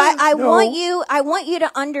 So I want you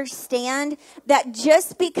to understand that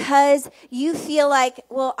just because you feel like,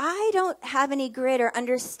 well, I don't have any grit or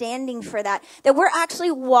understanding for that we're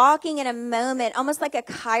actually walking in a moment, almost like a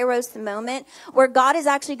Kairos moment, where God is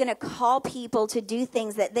actually going to call people to do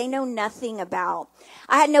things that they know nothing about.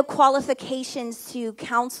 I had no qualifications to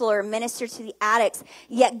counsel or minister to the addicts,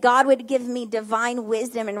 yet God would give me divine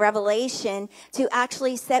wisdom and revelation to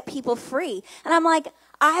actually set people free. And I'm like,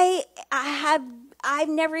 I've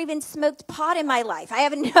never even smoked pot in my life. I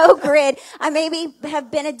have no grid. I maybe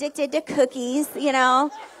have been addicted to cookies,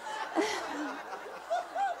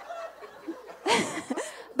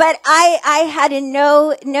 But I had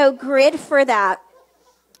no grid for that.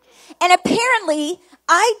 And apparently,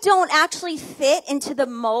 I don't actually fit into the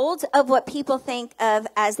mold of what people think of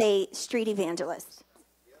as a street evangelist.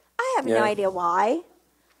 I have no idea why.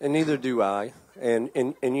 And neither do I. And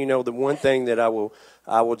the one thing that I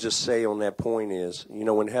will just say on that point is,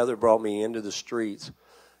 when Heather brought me into the streets,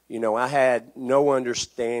 I had no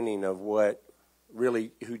understanding of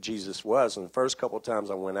who Jesus was. And the first couple of times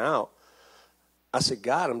I went out, I said,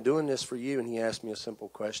 God, I'm doing this for you. And he asked me a simple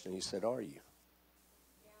question. He said, are you?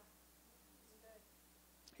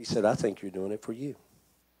 He said, I think you're doing it for you.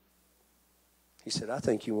 He said, I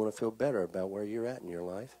think you want to feel better about where you're at in your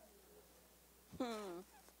life.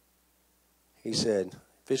 He said,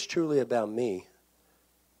 if it's truly about me,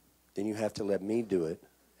 then you have to let me do it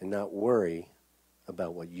and not worry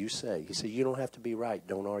about what you say. He said, you don't have to be right.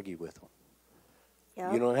 Don't argue with them.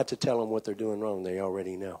 Yep. You don't have to tell them what they're doing wrong. They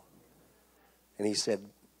already know. And he said,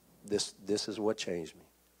 this is what changed me.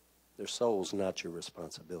 Their soul's not your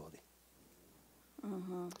responsibility.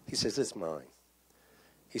 Mm-hmm. He says, it's mine.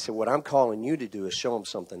 He said, what I'm calling you to do is show them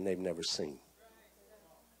something they've never seen.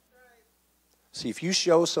 See, if you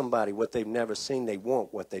show somebody what they've never seen, they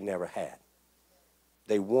want what they never had.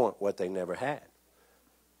 They want what they never had.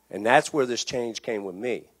 And that's where this change came with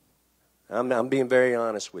me. I'm being very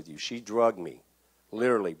honest with you. She drugged me,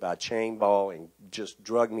 literally, by chain ball and just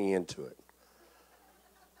drugged me into it.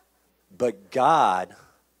 But God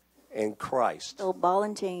and Christ. Oh, ball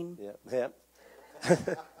and chain. Yep.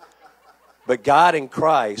 But God and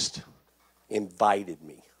Christ invited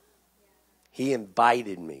me. He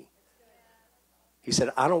invited me. He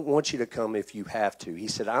said, I don't want you to come if you have to. He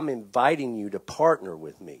said, I'm inviting you to partner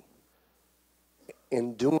with me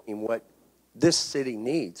in doing what this city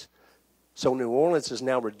needs. So New Orleans has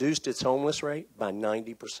now reduced its homeless rate by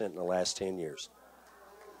 90% in the last 10 years.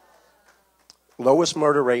 Lowest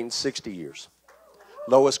murder rate in 60 years.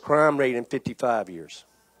 Lowest crime rate in 55 years.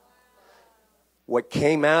 What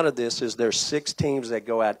came out of this is there's 6 teams that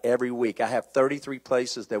go out every week. I have 33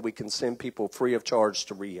 places that we can send people free of charge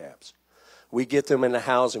to rehabs. We get them in the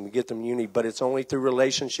housing, we get them uni, but it's only through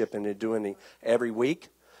relationship, and they're doing it every week.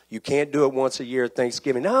 You can't do it once a year at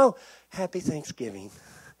Thanksgiving. Oh, happy Thanksgiving.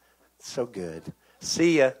 So good.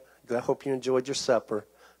 See ya. I hope you enjoyed your supper.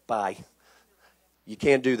 Bye. You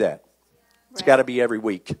can't do that. It's got to be every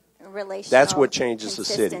week. Relational That's what changes the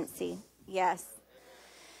city. consistency. Yes.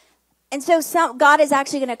 And so God is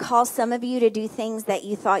actually going to call some of you to do things that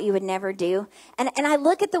you thought you would never do. And I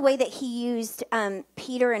look at the way that he used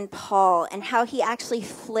Peter and Paul and how he actually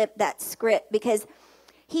flipped that script, because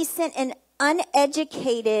he sent an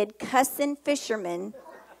uneducated cussing fisherman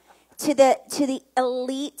to the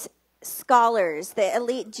elite scholars, the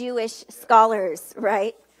elite Jewish scholars,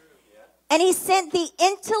 right? And he sent the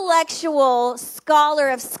intellectual scholar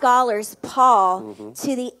of scholars, Paul,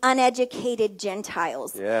 to the uneducated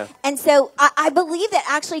Gentiles. Yeah. And so I believe that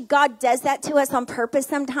actually God does that to us on purpose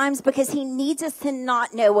sometimes, because he needs us to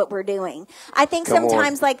not know what we're doing. I think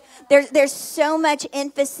sometimes like there's so much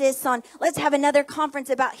emphasis on, let's have another conference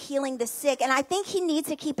about healing the sick. And I think he needs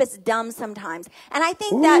to keep us dumb sometimes. And I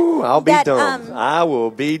think I'll be dumb. I will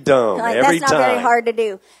be dumb like, every time. That's not very hard to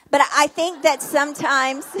do. But I think that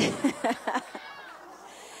sometimes...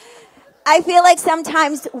 I feel like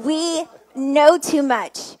sometimes we know too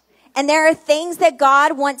much. And there are things that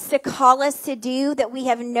God wants to call us to do that we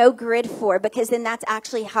have no grid for, because then that's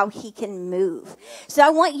actually how he can move. So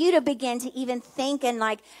I want you to begin to even think and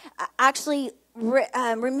like actually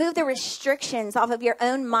remove the restrictions off of your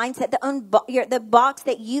own mindset, the box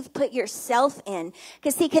that you've put yourself in.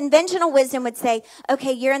 Because see, conventional wisdom would say,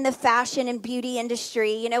 okay, you're in the fashion and beauty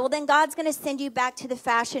industry, well, then God's going to send you back to the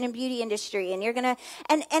fashion and beauty industry, and you're going to,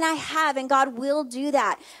 and I have, and God will do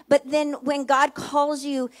that. But then when God calls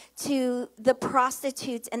you to the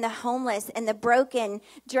prostitutes and the homeless and the broken,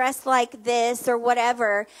 dressed like this or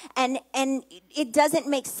whatever, and it doesn't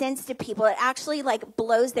make sense to people. It actually like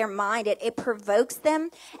blows their mind. It provokes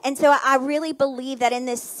them. And so I really believe that in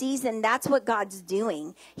this season, that's what God's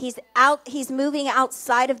doing. He's moving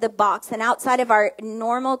outside of the box and outside of our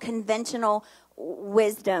normal conventional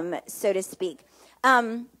wisdom, so to speak.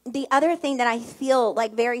 The other thing that I feel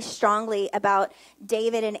like very strongly about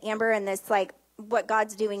David and Amber and this, like what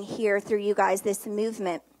God's doing here through you guys, this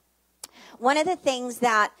movement. One of the things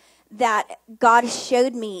that God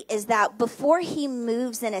showed me is that before he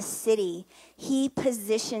moves in a city, he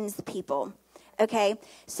positions people. Okay,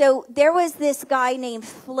 so there was this guy named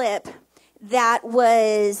Flip that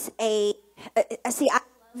was I love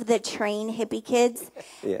the Train hippie kids.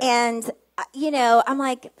 Yeah. And, I'm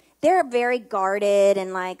like, they're very guarded,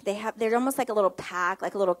 and like they're almost like a little pack,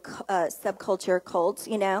 like a little subculture cult,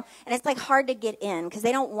 and it's like hard to get in because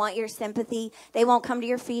they don't want your sympathy. They won't come to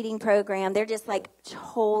your feeding program. They're just like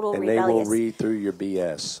total rebellious. And they will read through your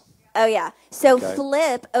BS. Oh, yeah. So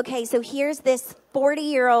Flip, so here's this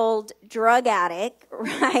 40-year-old drug addict,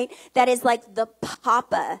 right, that is like the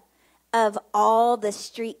papa of all the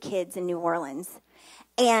street kids in New Orleans.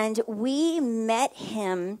 And we met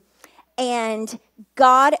him, and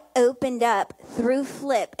God opened up through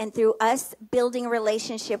Flip and through us building a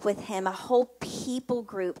relationship with him, a whole people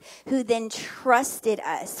group who then trusted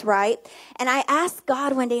us, right? And I asked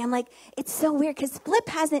God one day, I'm like, it's so weird because Flip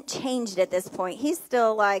hasn't changed at this point. He's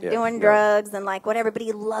still like doing drugs and like whatever, but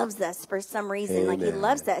he loves us for some reason. Amen. Like he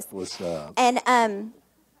loves us. What's up? And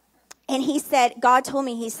he said, God told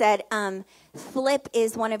me, he said, Flip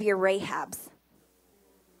is one of your Rahabs.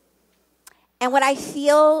 And what I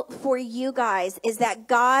feel for you guys is that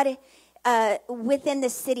God, within the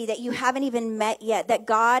city that you haven't even met yet, that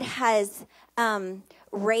God has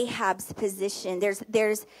Rahab's position.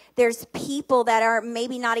 There's people that are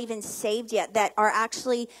maybe not even saved yet that are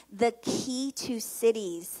actually the key to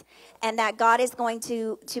cities, and that God is going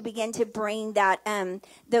to begin to bring that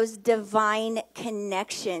those divine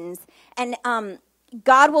connections. And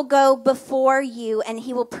God will go before you, and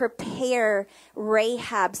he will prepare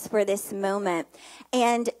Rahabs for this moment.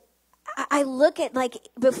 And I look at, like,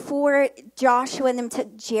 before Joshua and them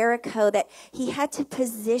took Jericho, that he had to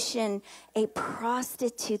position a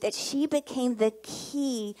prostitute, that she became the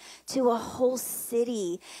key to a whole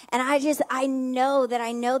city. And I know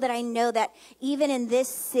that even in this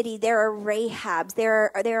city, there are Rahabs.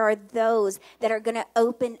 There are those that are going to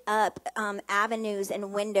open up avenues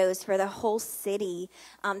and windows for the whole city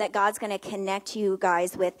that God's going to connect you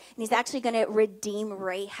guys with. And he's actually going to redeem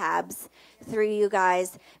Rahabs through you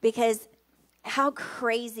guys, because how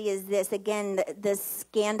crazy is this? Again, the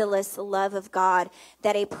scandalous love of God,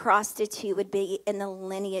 that a prostitute would be in the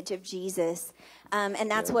lineage of Jesus.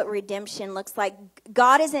 And that's what redemption looks like.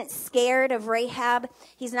 God isn't scared of Rahab.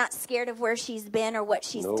 He's not scared of where she's been or what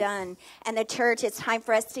she's done. And the church, it's time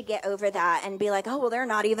for us to get over that and be like, oh, well, they're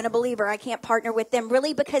not even a believer. I can't partner with them.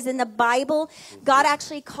 Really, because in the Bible, God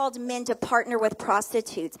actually called men to partner with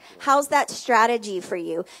prostitutes. How's that strategy for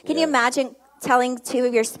you? Can you imagine telling two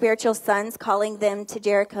of your spiritual sons, calling them to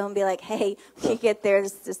Jericho and be like, hey, when you get there,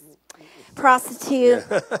 there's this prostitute.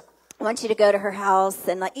 I want you to go to her house,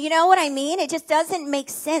 and like, you know what I mean? It just doesn't make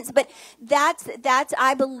sense. But that's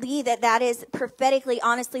I believe that is prophetically,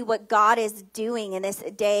 honestly, what God is doing in this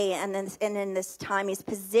day and in this time. He's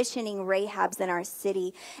positioning Rahabs in our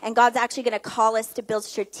city, and God's actually going to call us to build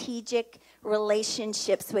strategic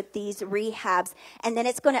relationships with these Rahabs, and then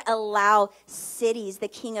it's going to allow cities, the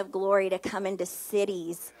King of Glory, to come into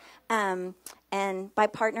cities, and by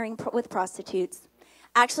partnering with prostitutes.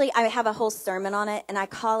 Actually, I have a whole sermon on it, and I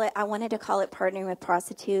wanted to call it Partnering with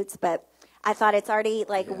Prostitutes, but I thought it's already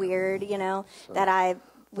weird, that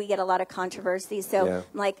we get a lot of controversy. So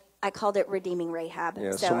I called it Redeeming Rahab.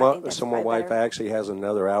 Yeah, so my wife actually has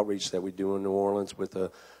another outreach that we do in New Orleans with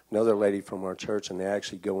another lady from our church, and they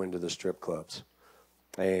actually go into the strip clubs.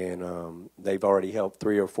 And they've already helped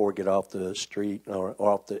 3 or 4 get off the street or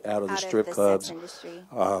out of the strip clubs,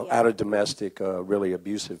 out of domestic, really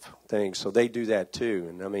abusive things. So they do that too.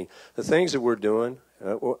 And I mean, the things that we're doing,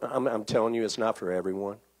 I'm telling you, it's not for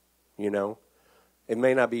everyone. It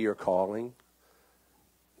may not be your calling.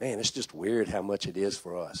 Man, it's just weird how much it is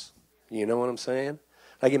for us. You know what I'm saying?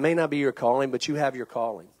 Like, it may not be your calling, but you have your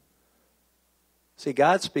calling. See,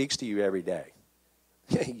 God speaks to you every day.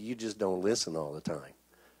 You just don't listen all the time.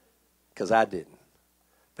 Because I didn't.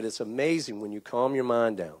 But it's amazing when you calm your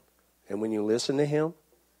mind down and when you listen to him,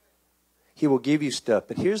 he will give you stuff.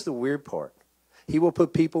 But here's the weird part. He will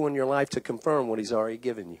put people in your life to confirm what he's already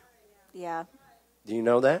given you. Yeah. Do you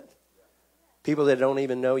know that? People that don't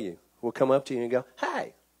even know you will come up to you and go,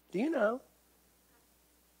 "Hey, do you know?"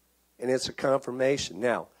 And it's a confirmation.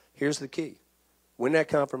 Now, here's the key. When that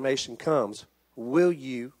confirmation comes, will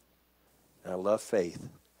you, and I love faith,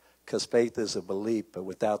 because faith is a belief, but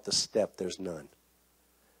without the step, there's none.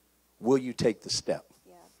 Will you take the step?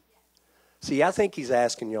 Yeah. See, I think he's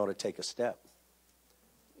asking y'all to take a step.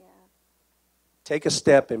 Yeah. Take a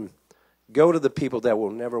step and go to the people that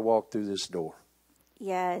will never walk through this door.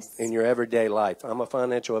 Yes. In your everyday life. I'm a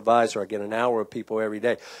financial advisor. I get an hour of people every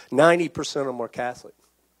day. 90% of them are Catholic.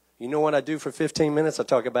 You know what I do for 15 minutes? I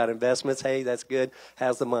talk about investments. Hey, that's good.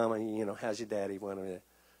 How's the mama? How's your daddy?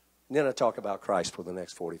 Then I talk about Christ for the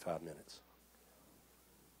next 45 minutes.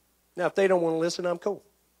 Now, if they don't want to listen, I'm cool.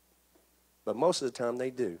 But most of the time they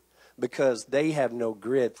do, because they have no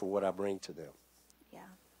grid for what I bring to them. Yeah.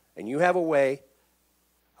 And you have a way.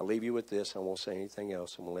 I'll leave you with this. I won't say anything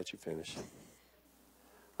else. I'm going to let you finish.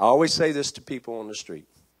 I always say this to people on the street.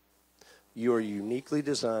 You are uniquely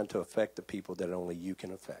designed to affect the people that only you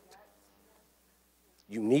can affect.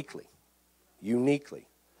 Uniquely. Uniquely.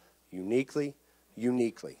 Uniquely.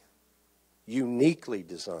 Uniquely. Uniquely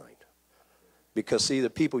designed. Because, see, the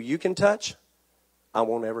people you can touch, I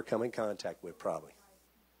won't ever come in contact with, probably.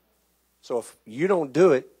 So if you don't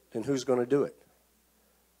do it, then who's going to do it?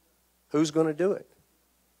 Who's going to do it?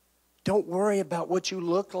 Don't worry about what you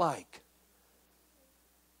look like.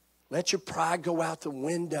 Let your pride go out the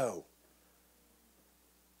window.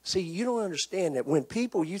 See, you don't understand that when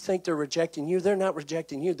people, you think they're rejecting you, they're not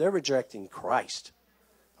rejecting you. They're rejecting Christ.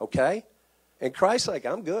 Okay? And Christ's like,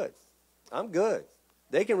 I'm good. I'm good.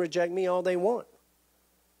 They can reject me all they want.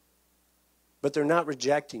 But they're not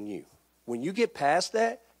rejecting you. When you get past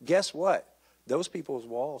that, guess what? Those people's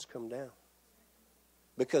walls come down.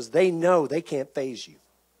 Because they know they can't faze you.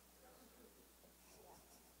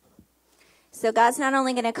 So God's not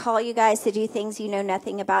only going to call you guys to do things you know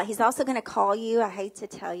nothing about. He's also going to call you, I hate to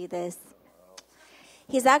tell you this,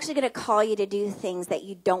 he's actually going to call you to do things that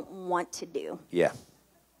you don't want to do. Yeah.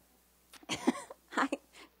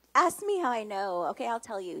 Ask me how I know. Okay, I'll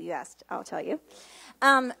tell you. You asked. I'll tell you.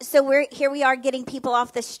 So we are getting people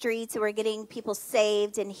off the streets. We're getting people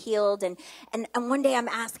saved and healed. And one day I'm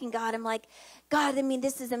asking God, I'm like, God, I mean,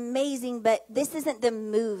 this is amazing, but this isn't the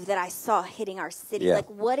move that I saw hitting our city. Yeah. Like,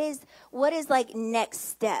 what is like next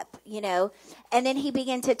step, And then he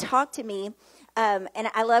began to talk to me. And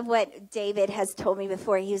I love what David has told me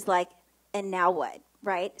before. He was like, and now what?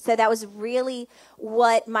 Right? So that was really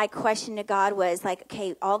what my question to God was, like,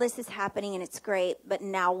 okay, all this is happening and it's great, but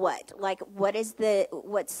now what? Like,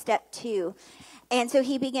 what's step 2? And so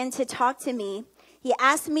he began to talk to me. He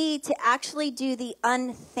asked me to actually do the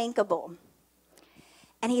unthinkable.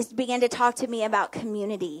 And he began to talk to me about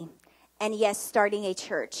community and, yes, starting a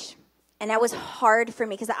church. And that was hard for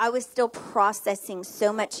me because I was still processing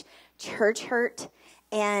so much church hurt.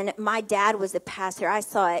 And my dad was a pastor. I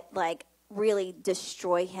saw it, like, really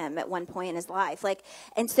destroy him at one point in his life.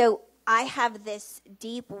 And so I have this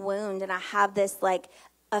deep wound and I have this like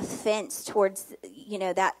offense towards,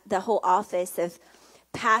 that the whole office of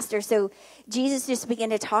pastor. So Jesus just began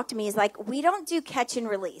to talk to me. He's like, we don't do catch and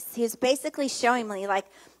release. He was basically showing me like,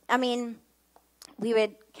 I mean, we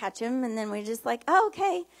would catch him, and then we're just like, oh,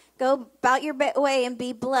 okay, go about your way and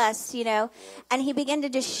be blessed, you know. And he began to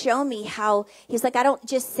just show me how he's like, I don't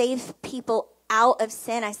just save people out of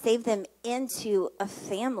sin, I save them into a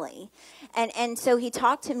family. And so he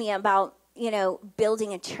talked to me about, you know,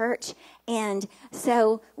 building a church. And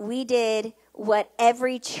so we did what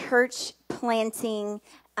every church planting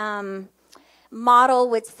model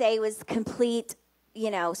would say was complete,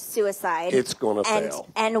 you know, suicide. It's going to fail.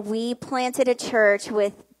 And we planted a church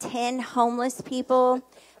with 10 homeless people,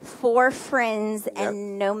 4 friends,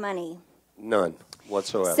 and no money. None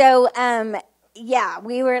whatsoever. So, yeah,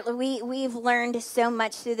 we've learned so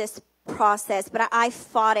much through this process, but I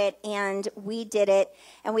fought it, and we did it,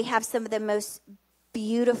 and we have some of the most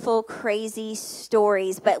beautiful, crazy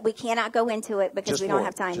stories, but we cannot go into it because we don't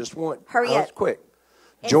have time. Just one. Hurry up. Quick.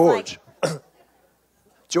 It's George.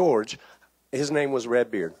 George, his name was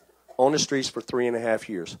Redbeard, on the streets for 3.5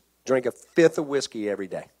 years. Drank a fifth of whiskey every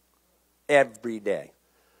day. Every day.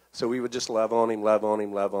 So we would just love on him, love on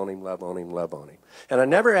him, love on him, love on him, love on him. And I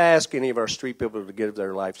never asked any of our street people to give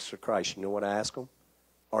their lives to Christ. You know what I asked them?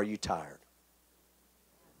 Are you tired?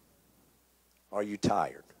 Are you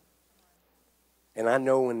tired? And I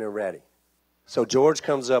know when they're ready. So George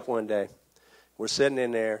comes up one day. We're sitting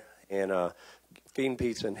in there and feeding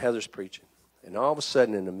pizza, and Heather's preaching. And all of a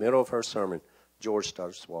sudden, in the middle of her sermon, George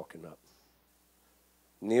starts walking up.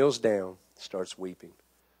 Kneels down, starts weeping.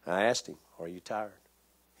 I asked him, are you tired?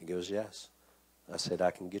 He goes, yes. I said,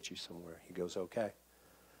 I can get you somewhere. He goes, okay.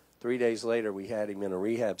 3 days later, we had him in a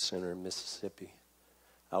rehab center in Mississippi.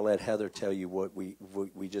 I'll let Heather tell you what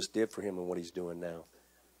we just did for him and what he's doing now.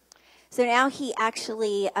 So now he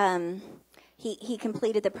actually, he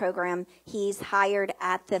completed the program. He's hired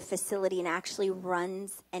at the facility and actually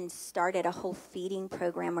runs and started a whole feeding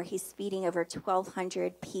program where he's feeding over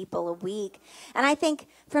 1,200 people a week. And I think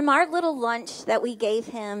from our little lunch that we gave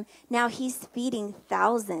him, now he's feeding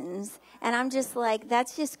thousands. And I'm just like,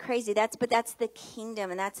 that's just crazy. But that's the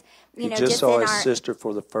kingdom, and that's, you know, just saw his sister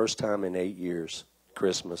for the first time in 8 years,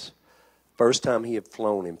 Christmas. First time he had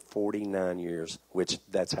flown in 49 years, which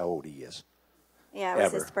that's how old he is. Yeah, it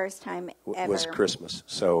was his first time ever. Was Christmas.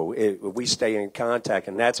 So we stay in contact,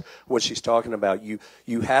 and that's what she's talking about.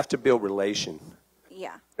 You have to build relation.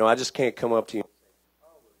 Yeah. You know, I just can't come up to you and say,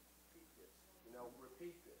 oh, repeat this. You know,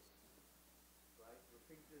 repeat this. Right?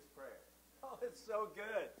 Repeat this prayer. Oh, it's so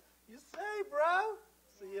good. You say, bro.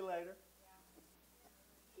 See you later.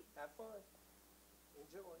 Have fun.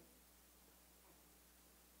 Enjoy.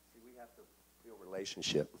 See, we have to build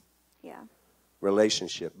relationship. Yeah.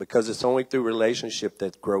 Relationship, because it's only through relationship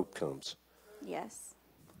that growth comes. Yes.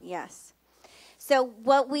 Yes. So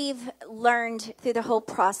what we've learned through the whole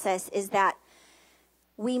process is that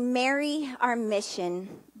we marry our mission,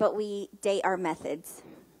 but we date our methods.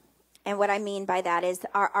 And what I mean by that is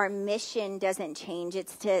our mission doesn't change.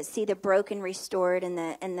 It's to see the broken restored and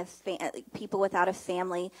the people without a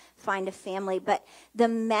family find a family. But the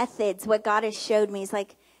methods, what God has showed me is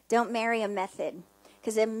like, don't marry a method.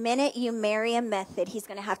 Because the minute you marry a method, he's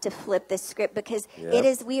going to have to flip the script, because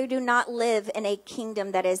we do not live in a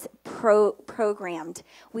kingdom that is programmed.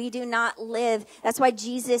 We do not live. That's why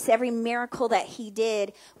Jesus, every miracle that he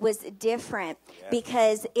did was different,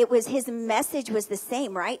 because it was his message was the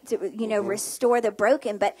same, right? To, you know, restore the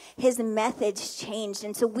broken, but his methods changed.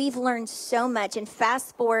 And so we've learned so much. And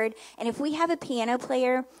fast forward, and if we have a piano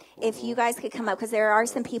player, if you guys could come up, because there are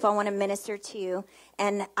some people I want to minister to,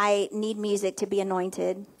 and I need music to be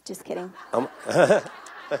anointed. Just kidding. Oh,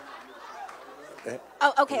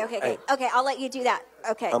 okay. Okay, I'll let you do that.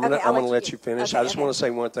 Okay, I'm going to let you finish. I just want to say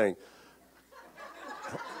one thing.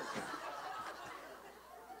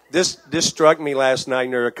 This struck me last night,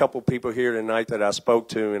 and there are a couple people here tonight that I spoke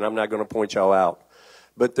to, and I'm not going to point y'all out.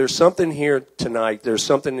 But there's something here tonight. There's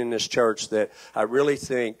something in this church that I really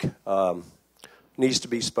think needs to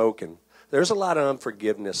be spoken. There's a lot of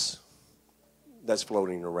unforgiveness that's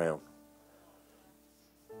floating around.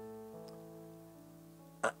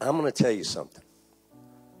 I'm going to tell you something.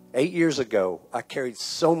 8 years ago, I carried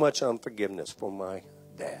so much unforgiveness for my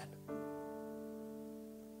dad.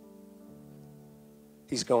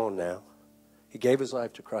 He's gone now. He gave his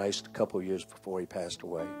life to Christ a couple of years before he passed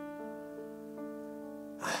away.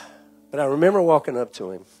 But I remember walking up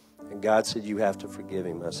to him, and God said, you have to forgive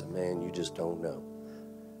him. I said, man, you just don't know.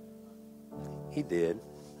 He did.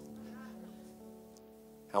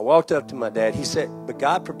 I walked up to my dad. He said, but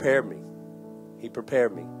God prepared me. He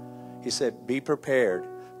prepared me. He said, be prepared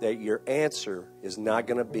that your answer is not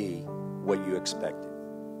going to be what you expected.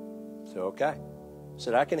 So, okay. I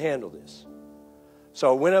said, I can handle this. So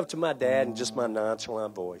I went up to my dad in just my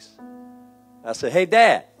nonchalant voice. I said, hey,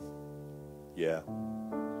 Dad, Yeah.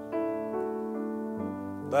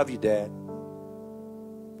 Love you, Dad.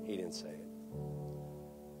 He didn't say it.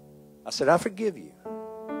 I said, I forgive you. You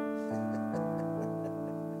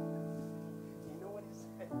know what he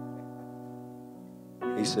said?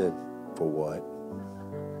 He said, for what?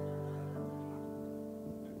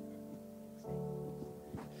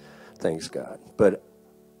 Thanks, God. But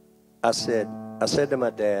I said to my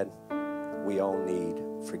dad, we all need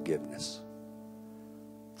forgiveness.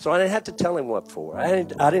 So I didn't have to tell him what for. I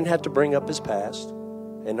didn't have to bring up his past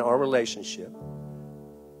and our relationship.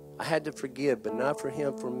 I had to forgive, but not for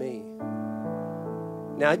him, for me.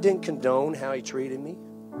 Now, I didn't condone how he treated me.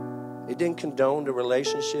 It didn't condone the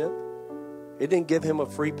relationship. It didn't give him a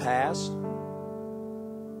free pass.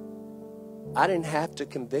 I didn't have to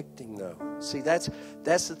convict him, though. See, that's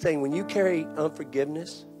the thing. When you carry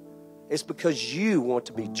unforgiveness, it's because you want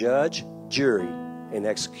to be judge, jury, and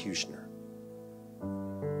executioner.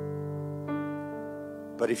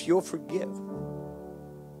 But if you'll forgive,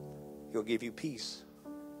 he'll give you peace.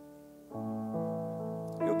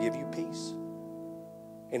 He'll give you peace.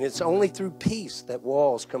 And it's only through peace that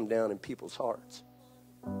walls come down in people's hearts.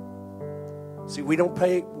 See, we don't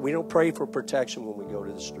pray for protection when we go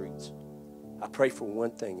to the streets. I pray for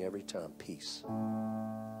one thing every time, peace.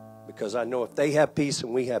 Because I know if they have peace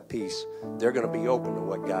and we have peace, they're going to be open to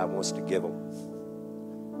what God wants to give them.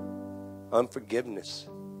 Unforgiveness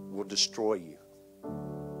will destroy you.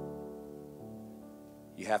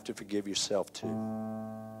 You have to forgive yourself too.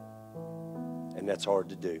 And that's hard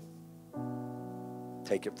to do.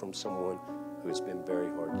 Take it from someone who has been very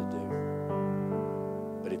hard to do.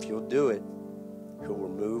 But if you'll do it, he'll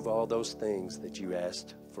remove all those things that you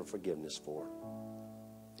asked for forgiveness for.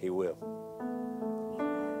 He will.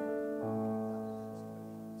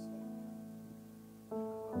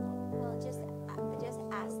 Well, just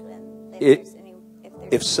ask them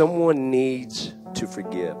if someone needs to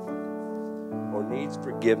forgive or needs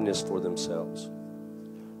forgiveness for themselves,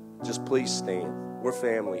 just please stand. We're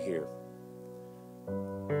family here.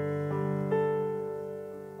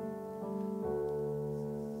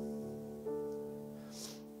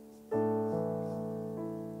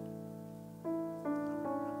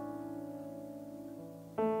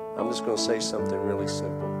 I'm just going to say something really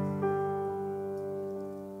simple.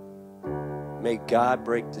 May God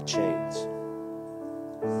break the chains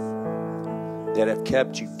that have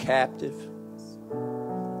kept you captive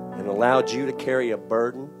and allowed you to carry a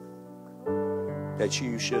burden that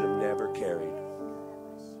you should have never carried.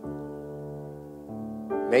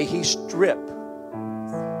 May he strip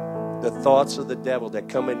the thoughts of the devil that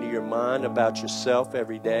come into your mind about yourself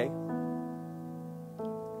every day.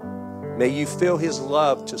 May you feel his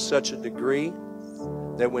love to such a degree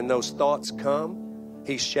that when those thoughts come,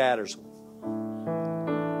 he shatters them.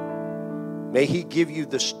 May he give you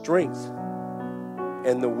the strength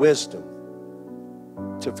and the wisdom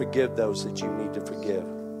to forgive those that you need to forgive.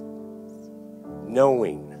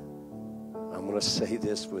 Knowing, I'm going to say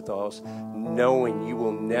this with us, knowing you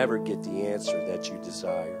will never get the answer that you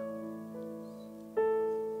desire.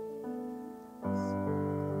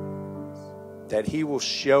 That he will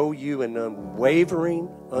show you an unwavering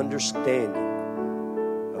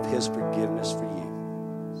understanding of his forgiveness for you.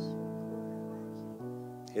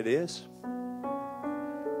 It is.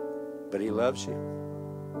 But he loves you.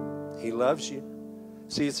 He loves you.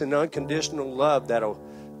 See, it's an unconditional love that'll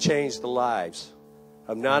change the lives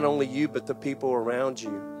of not only you, but the people around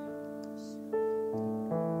you.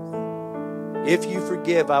 If you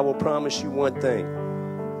forgive, I will promise you one thing.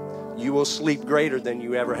 You will sleep greater than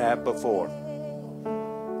you ever have before.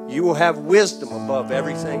 You will have wisdom above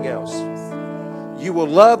everything else. You will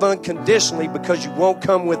love unconditionally because you won't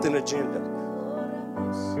come with an agenda.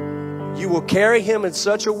 You will carry him in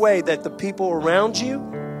such a way that the people around you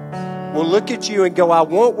will look at you and go, I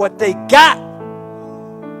want what they got.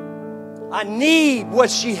 I need what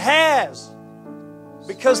she has.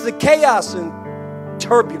 Because the chaos and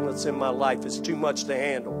turbulence in my life is too much to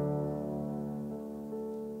handle.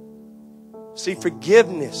 See,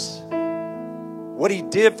 forgiveness, what he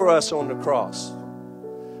did for us on the cross.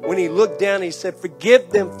 When he looked down, he said,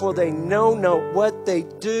 forgive them for they know not what they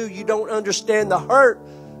do. You don't understand the hurt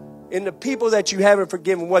in the people that you haven't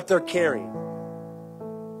forgiven, what they're carrying.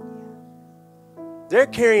 They're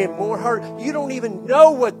carrying more hurt. You don't even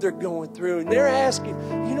know what they're going through. And they're asking,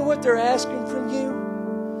 you know what they're asking from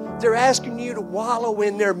you? They're asking you to wallow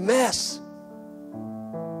in their mess.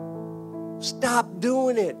 Stop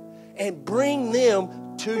doing it and bring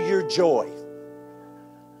them to your joy.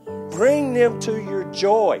 Bring them to your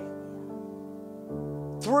joy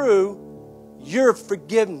through your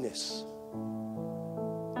forgiveness.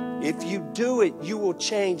 If you do it, you will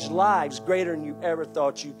change lives greater than you ever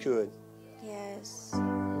thought you could. Yes.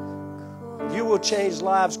 Cool. You will change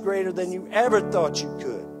lives greater than you ever thought you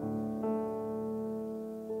could.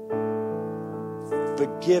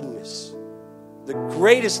 Forgiveness. The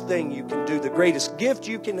greatest thing you can do, the greatest gift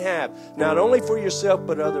you can have, not only for yourself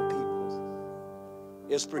but other people,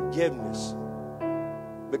 is forgiveness.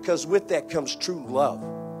 Because with that comes true love.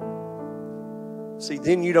 See,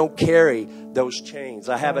 then you don't carry those chains.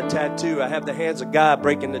 I have a tattoo. I have the hands of God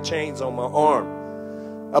breaking the chains on my arm.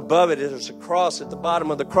 Above it is a cross. At the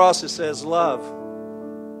bottom of the cross it says love.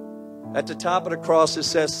 At the top of the cross it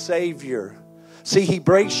says Savior. See, he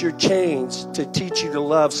breaks your chains to teach you to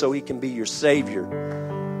love so he can be your Savior.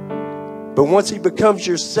 But once he becomes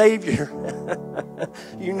your Savior,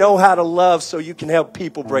 you know how to love so you can help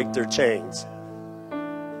people break their chains.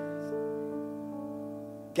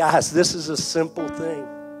 Guys, this is a simple thing.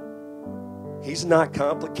 He's not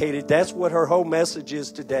complicated. That's what her whole message is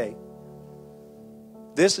today.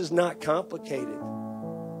 This is not complicated.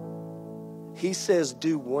 He says,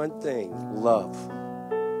 do one thing, love.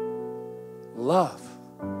 Love.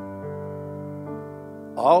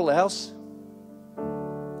 All else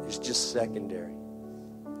is just secondary.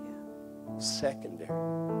 Secondary.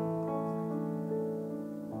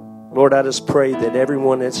 Lord, I just pray that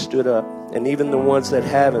everyone that stood up, and even the ones that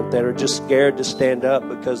haven't, that are just scared to stand up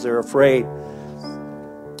because they're afraid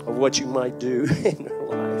of what you might do in their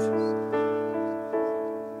life.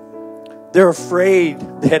 They're afraid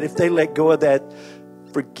that if they let go of that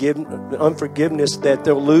unforgiveness, that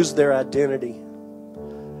they'll lose their identity.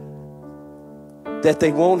 That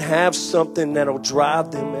they won't have something that'll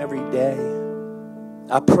drive them every day.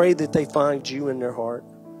 I pray that they find you in their heart.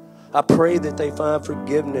 I pray that they find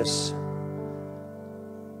forgiveness,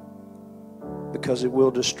 because it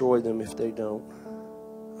will destroy them if they don't.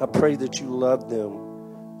 I pray that you love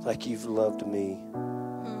them like you've loved me,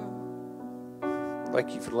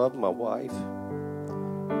 like you've loved my wife.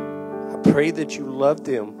 I pray that you love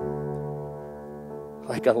them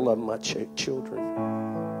like I love my children.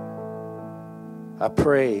 I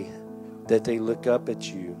pray that they look up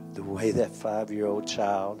at you the way that 5-year-old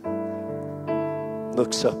child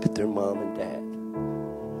looks up at their mom and dad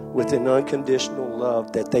with an unconditional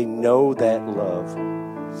love, that they know that love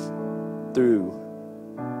through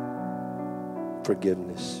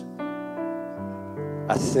forgiveness.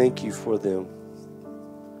 I thank you for them,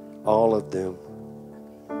 all of them,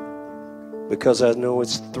 because I know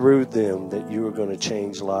it's through them that you are going to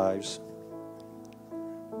change lives.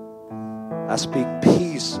 I speak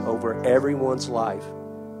peace over everyone's life.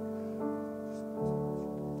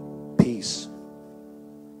 Peace.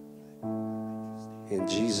 In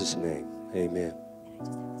Jesus' name, amen.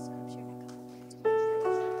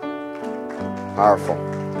 Powerful.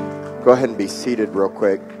 Go ahead and be seated real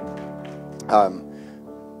quick.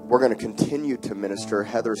 We're going to continue to minister.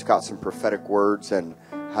 Heather's got some prophetic words and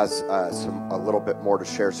has a little bit more to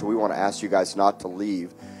share. So we want to ask you guys not to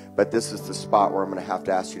leave. But this is the spot where I'm going to have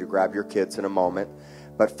to ask you to grab your kids in a moment.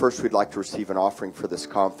 But first, we'd like to receive an offering for this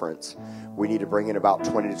conference. We need to bring in about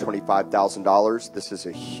 $20,000 to $25,000. This is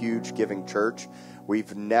a huge giving church.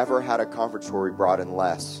 We've never had a conference where we brought in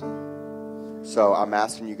less. So I'm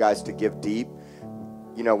asking you guys to give deep.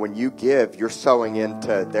 You know, when you give, you're sowing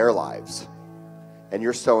into their lives. And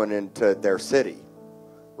you're sowing into their city,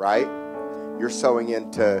 right? You're sowing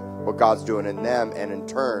into what God's doing in them. And in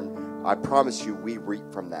turn, I promise you, we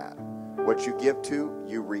reap from that. What you give to,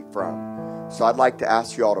 you reap from. So I'd like to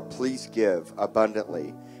ask you all to please give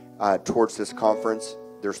abundantly towards this conference.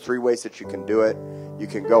 There's 3 ways that you can do it. You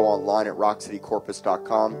can go online at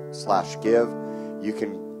rockcitycorpus.com/give. You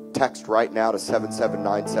can text right now to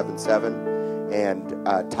 77977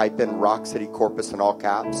 and type in Rock City Corpus in all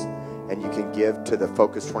caps, and you can give to the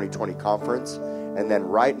Focus 2020 conference. And then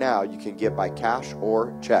right now you can give by cash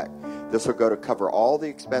or check. This will go to cover all the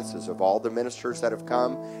expenses of all the ministers that have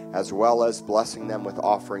come, as well as blessing them with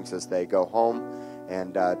offerings as they go home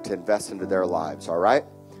and to invest into their lives, all right?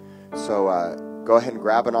 So go ahead and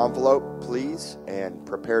grab an envelope, please, and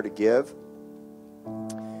prepare to give.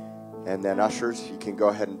 And then ushers, you can go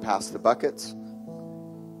ahead and pass the buckets.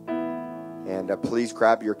 And please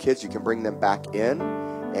grab your kids. You can bring them back in.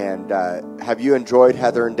 And have you enjoyed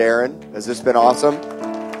Heather and Darren? Has this been awesome?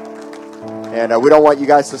 And we don't want you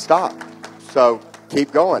guys to stop. So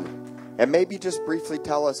keep going. And maybe just briefly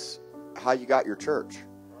tell us how you got your church.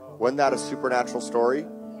 Wasn't that a supernatural story?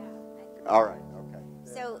 Yeah. All right. Okay.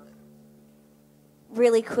 So,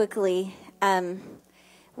 really quickly,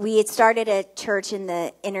 we had started a church in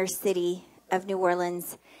the inner city of New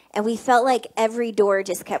Orleans, and we felt like every door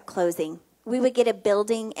just kept closing. we would get a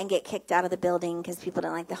building and get kicked out of the building because people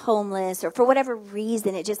didn't like the homeless, or for whatever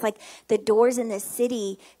reason, it just like the doors in the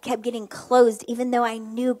city kept getting closed, even though I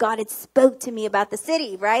knew God had spoke to me about the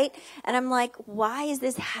city, right? And I'm like, why is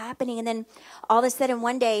this happening? And then all of a sudden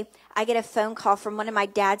one day I get a phone call from one of my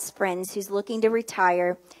dad's friends who's looking to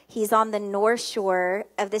retire. He's on the North Shore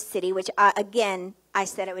of the city, which I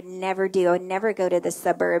said I would never do. I would never go to the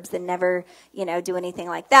suburbs and never, do anything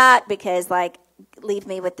like that, because like, leave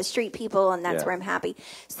me with the street people, and that's where I'm happy.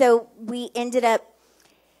 So we ended up,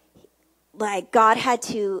 like, God had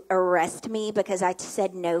to arrest me because I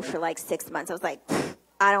said no for like 6 months. I was like,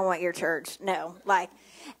 I don't want your church. No.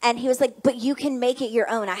 And he was like, but you can make it your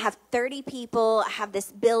own. I have 30 people. I have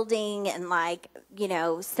this building and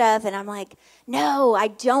stuff. And I'm like, no, I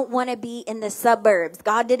don't want to be in the suburbs.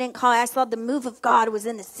 God didn't call. I saw the move of God was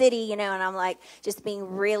in the city, and I'm like just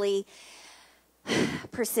being really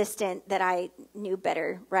persistent that I knew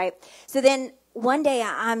better, right? So then one day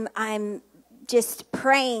I'm just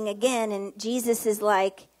praying again, and Jesus is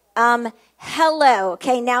like, hello.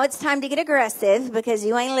 Okay, now it's time to get aggressive because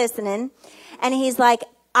you ain't listening. And he's like,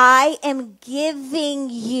 I am giving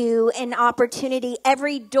you an opportunity.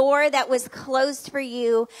 Every door that was closed for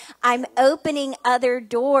you, I'm opening other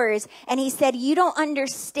doors. And he said, you don't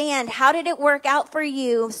understand. How did it work out for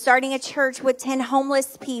you starting a church with 10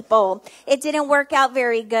 homeless people? It didn't work out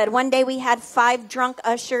very good. One day we had 5 drunk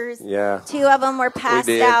ushers. Yeah. 2 of them were passed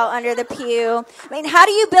out under the pew. I mean, how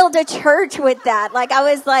do you build a church with that? Like, I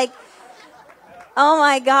was like, oh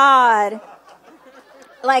my God.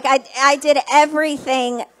 Like, I did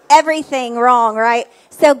everything wrong, right?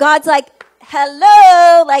 So God's like,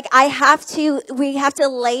 hello, like we have to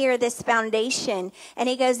layer this foundation. And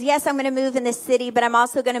he goes, yes, I'm going to move in the city, but I'm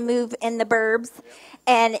also going to move in the burbs.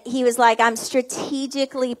 And he was like, I'm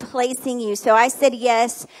strategically placing you. So I said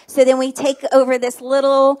yes. So then we take over this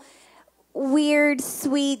little weird,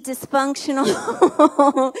 sweet, dysfunctional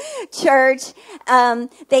church.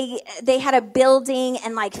 They had a building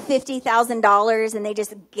and like $50,000, and they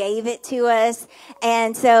just gave it to us.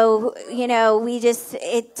 And so,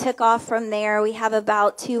 it took off from there. We have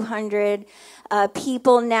about 200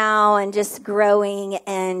 people now, and just growing,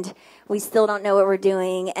 and we still don't know what we're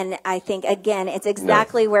doing. And I think, again, it's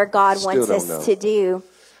exactly where God wants us to do.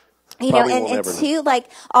 And too, like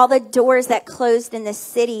all the doors that closed in the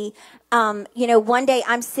city, one day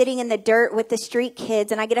I'm sitting in the dirt with the street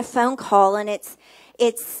kids, and I get a phone call, and it's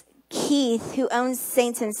Keith, who owns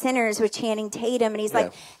Saints and Sinners with Channing Tatum. And he's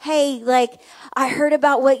like, hey, like, I heard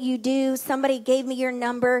about what you do. Somebody gave me your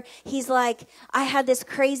number. He's like, I had this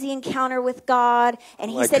crazy encounter with God. And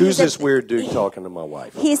he said, who's this weird dude talking to my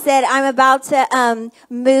wife? He said, I'm about to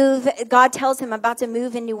move. God tells him I'm about to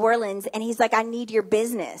move in New Orleans. And he's like, I need your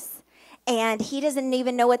business. And he doesn't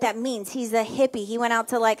even know what that means. He's a hippie. He went out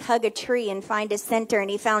to like hug a tree and find a center,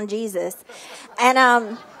 and he found Jesus.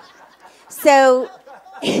 And so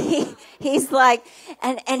he's like,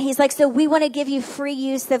 and he's like, so we want to give you free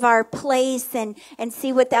use of our place and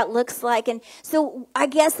see what that looks like. And so I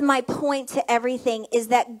guess my point to everything is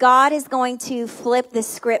that God is going to flip the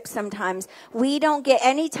script sometimes.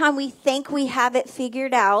 Anytime we think we have it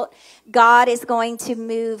figured out, God is going to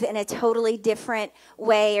move in a totally different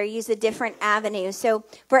way or use a different avenue. So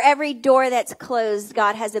for every door that's closed,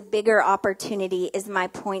 God has a bigger opportunity, is my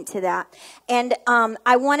point to that. And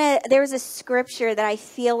there's a scripture that I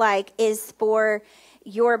feel like is for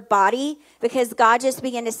your body, because God just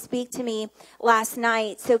began to speak to me last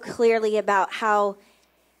night so clearly about how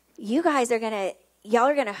you guys are going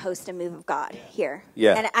to host a move of God here.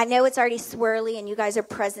 Yeah. And I know it's already swirly and you guys are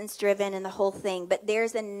presence driven and the whole thing, but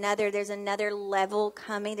there's another level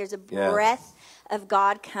coming. There's a breath of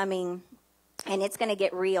God coming, and it's going to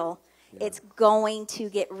get real. Yeah. It's going to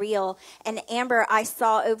get real. And Amber, I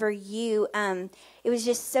saw over you, it was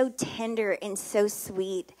just so tender and so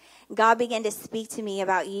sweet. God began to speak to me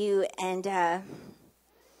about you, and I'm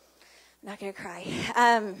not going to cry.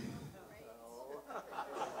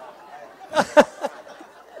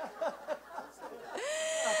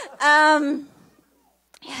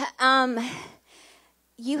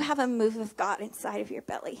 You have a move of God inside of your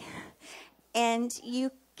belly, and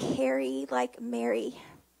you carry like Mary.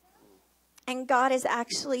 And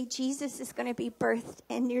Jesus is going to be birthed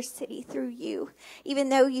in your city through you. Even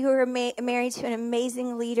though you are married to an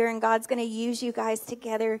amazing leader, and God's going to use you guys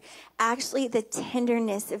together, actually the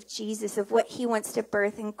tenderness of Jesus, of what he wants to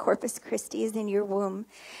birth in Corpus Christi, is in your womb.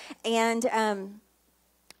 And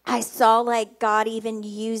I saw like God even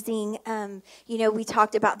using, we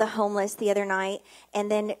talked about the homeless the other night, and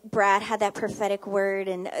then Brad had that prophetic word,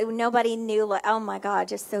 and nobody knew, like, oh my God,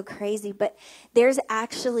 just so crazy. But there's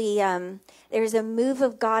actually, there's a move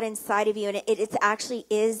of God inside of you, and it actually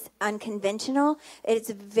is unconventional.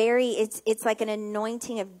 It's like an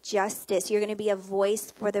anointing of justice. You're going to be a voice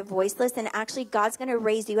for the voiceless, and actually God's going to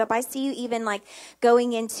raise you up. I see you even like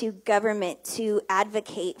going into government to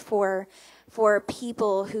advocate for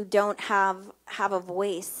people who don't have a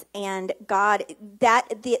voice, and God,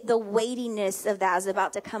 the weightiness of that is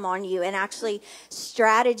about to come on you, and actually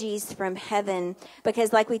strategies from heaven,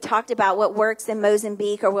 because like we talked about, what works in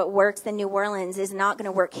Mozambique or what works in New Orleans is not going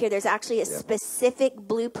to work here. There's actually a specific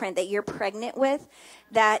blueprint that you're pregnant with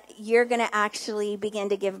that you're going to actually begin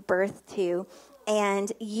to give birth to,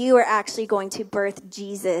 and you are actually going to birth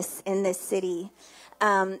Jesus in this city,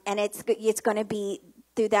 and it's going to be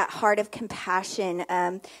through that heart of compassion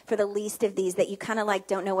for the least of these that you kind of like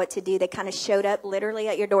don't know what to do. They kind of showed up literally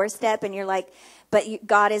at your doorstep, and you're like,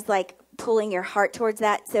 God is like pulling your heart towards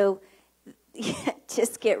that. So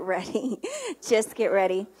just get ready. Just get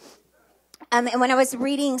ready. And when I was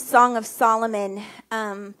reading Song of Solomon,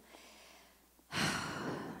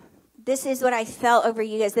 this is what I felt over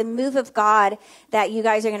you guys. The move of God that you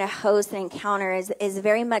guys are going to host and encounter is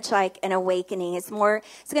very much like an awakening. It's going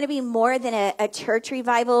to be more than a church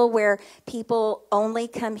revival where people only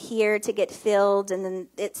come here to get filled and then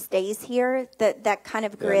it stays here. That kind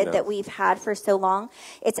of grid that we've had for so long.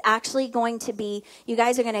 It's actually going to be, you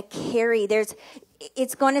guys are going to carry,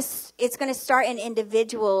 it's going to start in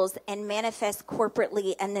individuals and manifest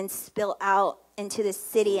corporately and then spill out into the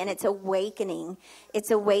city, and it's awakening.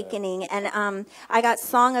 And I got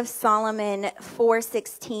Song of Solomon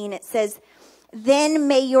 4:16. It says, "Then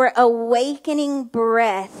may your awakening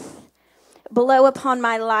breath blow upon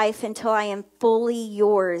my life until I am fully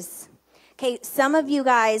yours." Okay, some of you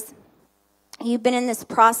guys, you've been in this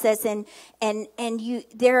process, and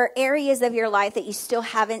there are areas of your life that you still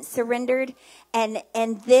haven't surrendered, and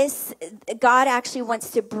this, God actually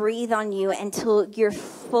wants to breathe on you until you're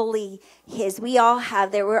fully His. We all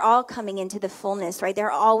have there. We're all coming into the fullness, right? There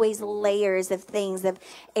are always layers of things, of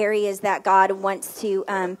areas that God wants to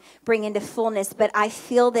bring into fullness. But I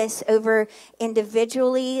feel this over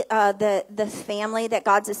individually, the family that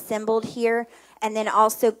God's assembled here, and then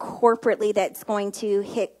also corporately that's going to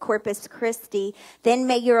hit Corpus Christi. Then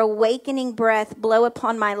may your awakening breath blow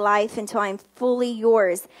upon my life until I'm fully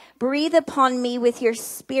yours. Breathe upon me with your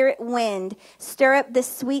spirit wind. Stir up the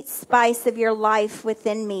sweet spice of your life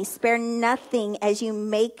within me. Spare nothing as you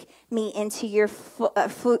make me into your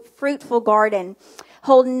fruitful garden.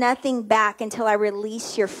 Hold nothing back until I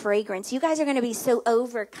release your fragrance. You guys are going to be so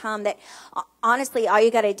overcome that honestly, all you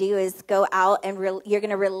got to do is go out and you're going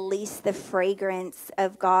to release the fragrance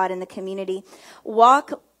of God in the community.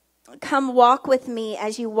 Come walk with me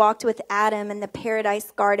as you walked with Adam in the paradise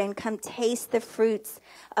garden. Come taste the fruits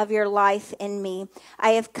of your life in me.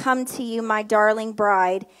 I have come to you, my darling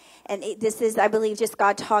bride. And this is, I believe, just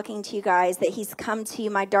God talking to you guys, that He's come to you,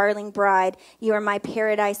 my darling bride. You are my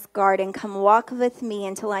paradise garden. Come walk with me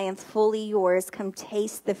until I am fully yours. Come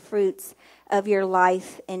taste the fruits of your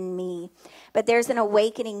life in me. But there's an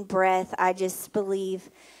awakening breath, I just believe,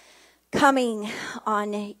 coming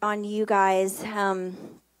on you guys.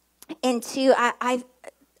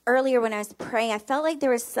 Earlier when I was praying, I felt like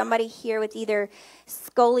there was somebody here with either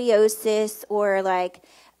scoliosis or like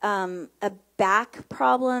a back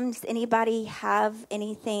problems. Anybody have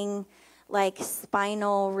anything like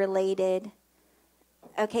spinal related?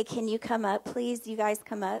 Okay, can you come up, please? You guys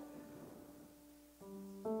come up.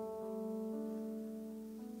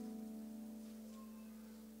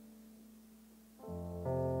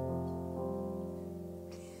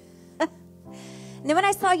 And then when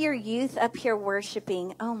I saw your youth up here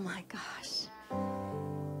worshiping, oh my gosh,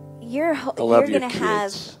 you're going to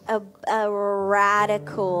have a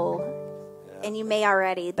radical, and you may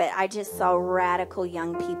already, but I just saw radical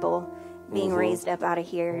young people being raised up out of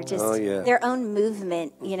here. Just their own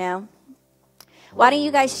movement, you know. Why don't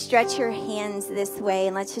you guys stretch your hands this way,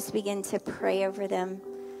 and let's just begin to pray over them.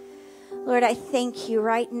 Lord, I thank you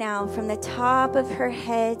right now from the top of her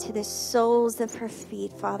head to the soles of her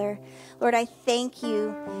feet, Father. Lord, I thank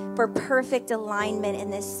you for perfect alignment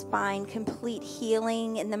in this spine, complete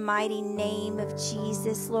healing in the mighty name of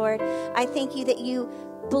Jesus, Lord. I thank you that you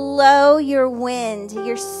blow your wind,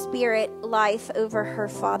 your spirit life over her,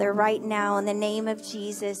 Father, right now in the name of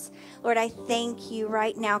Jesus. Lord, I thank you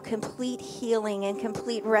right now, complete healing and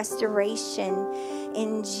complete restoration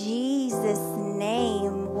in Jesus'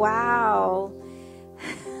 name. Wow.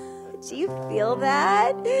 Do you feel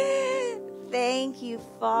that? thank you,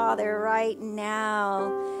 Father, right now.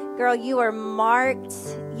 Girl, you are marked.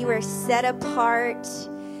 You are set apart.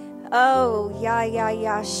 Oh,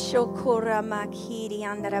 shokura makiri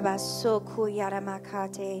andarabasoku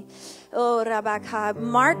yaramakate. Oh, Rabaka,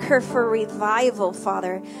 mark her for revival,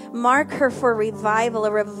 Father. Mark her for revival.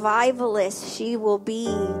 A revivalist she will be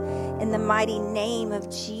in the mighty name of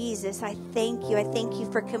Jesus. I thank you. I thank you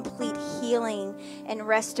for complete healing and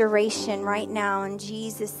restoration right now in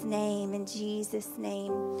Jesus' name. In Jesus'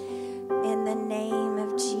 name. In the name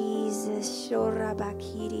of Jesus.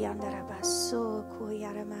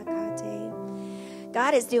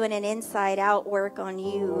 God is doing an inside out work on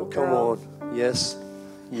you. Oh, come girl. on. Yes.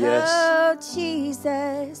 Yes. Oh,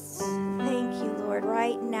 Jesus. Thank you, Lord.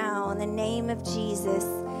 Right now, in the name of Jesus,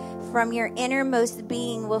 from your innermost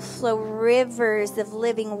being will flow rivers of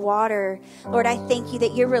living water. Lord, I thank you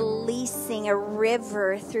that you're releasing a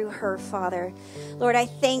river through her, Father. Lord, I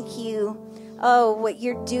thank you. Oh, what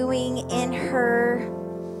you're doing in her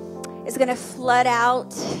is going to flood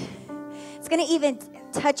out. It's going to even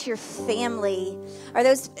touch your family.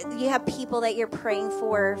 You have people that you're praying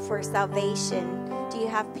for salvation? Do you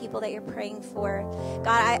have people that you're praying for?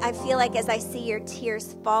 God, I feel like as I see your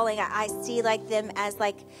tears falling, I see like them as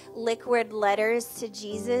like liquid letters to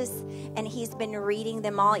Jesus, and he's been reading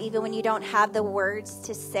them all, even when you don't have the words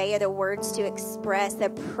to say or the words to express, a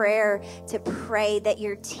prayer to pray, that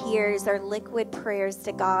your tears are liquid prayers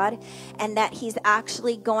to God, and that he's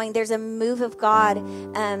actually there's a move of God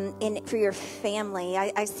for your family.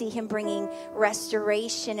 I see him bringing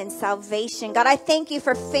restoration and salvation. God, I thank you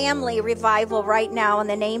for family revival right now in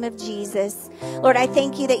the name of Jesus. Lord, I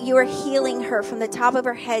thank you that you are healing her from the top of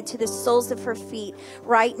her head to the soles of her feet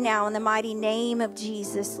right now in the mighty name of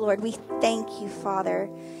Jesus. Lord, we thank you, Father.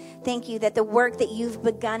 Thank you that the work that you've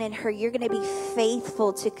begun in her, you're going to be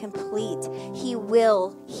faithful to complete. He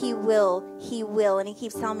will. And he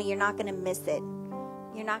keeps telling me you're not going to miss it.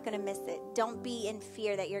 You're not going to miss it. Don't be in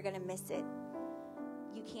fear that you're going to miss it.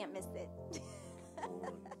 You can't miss it.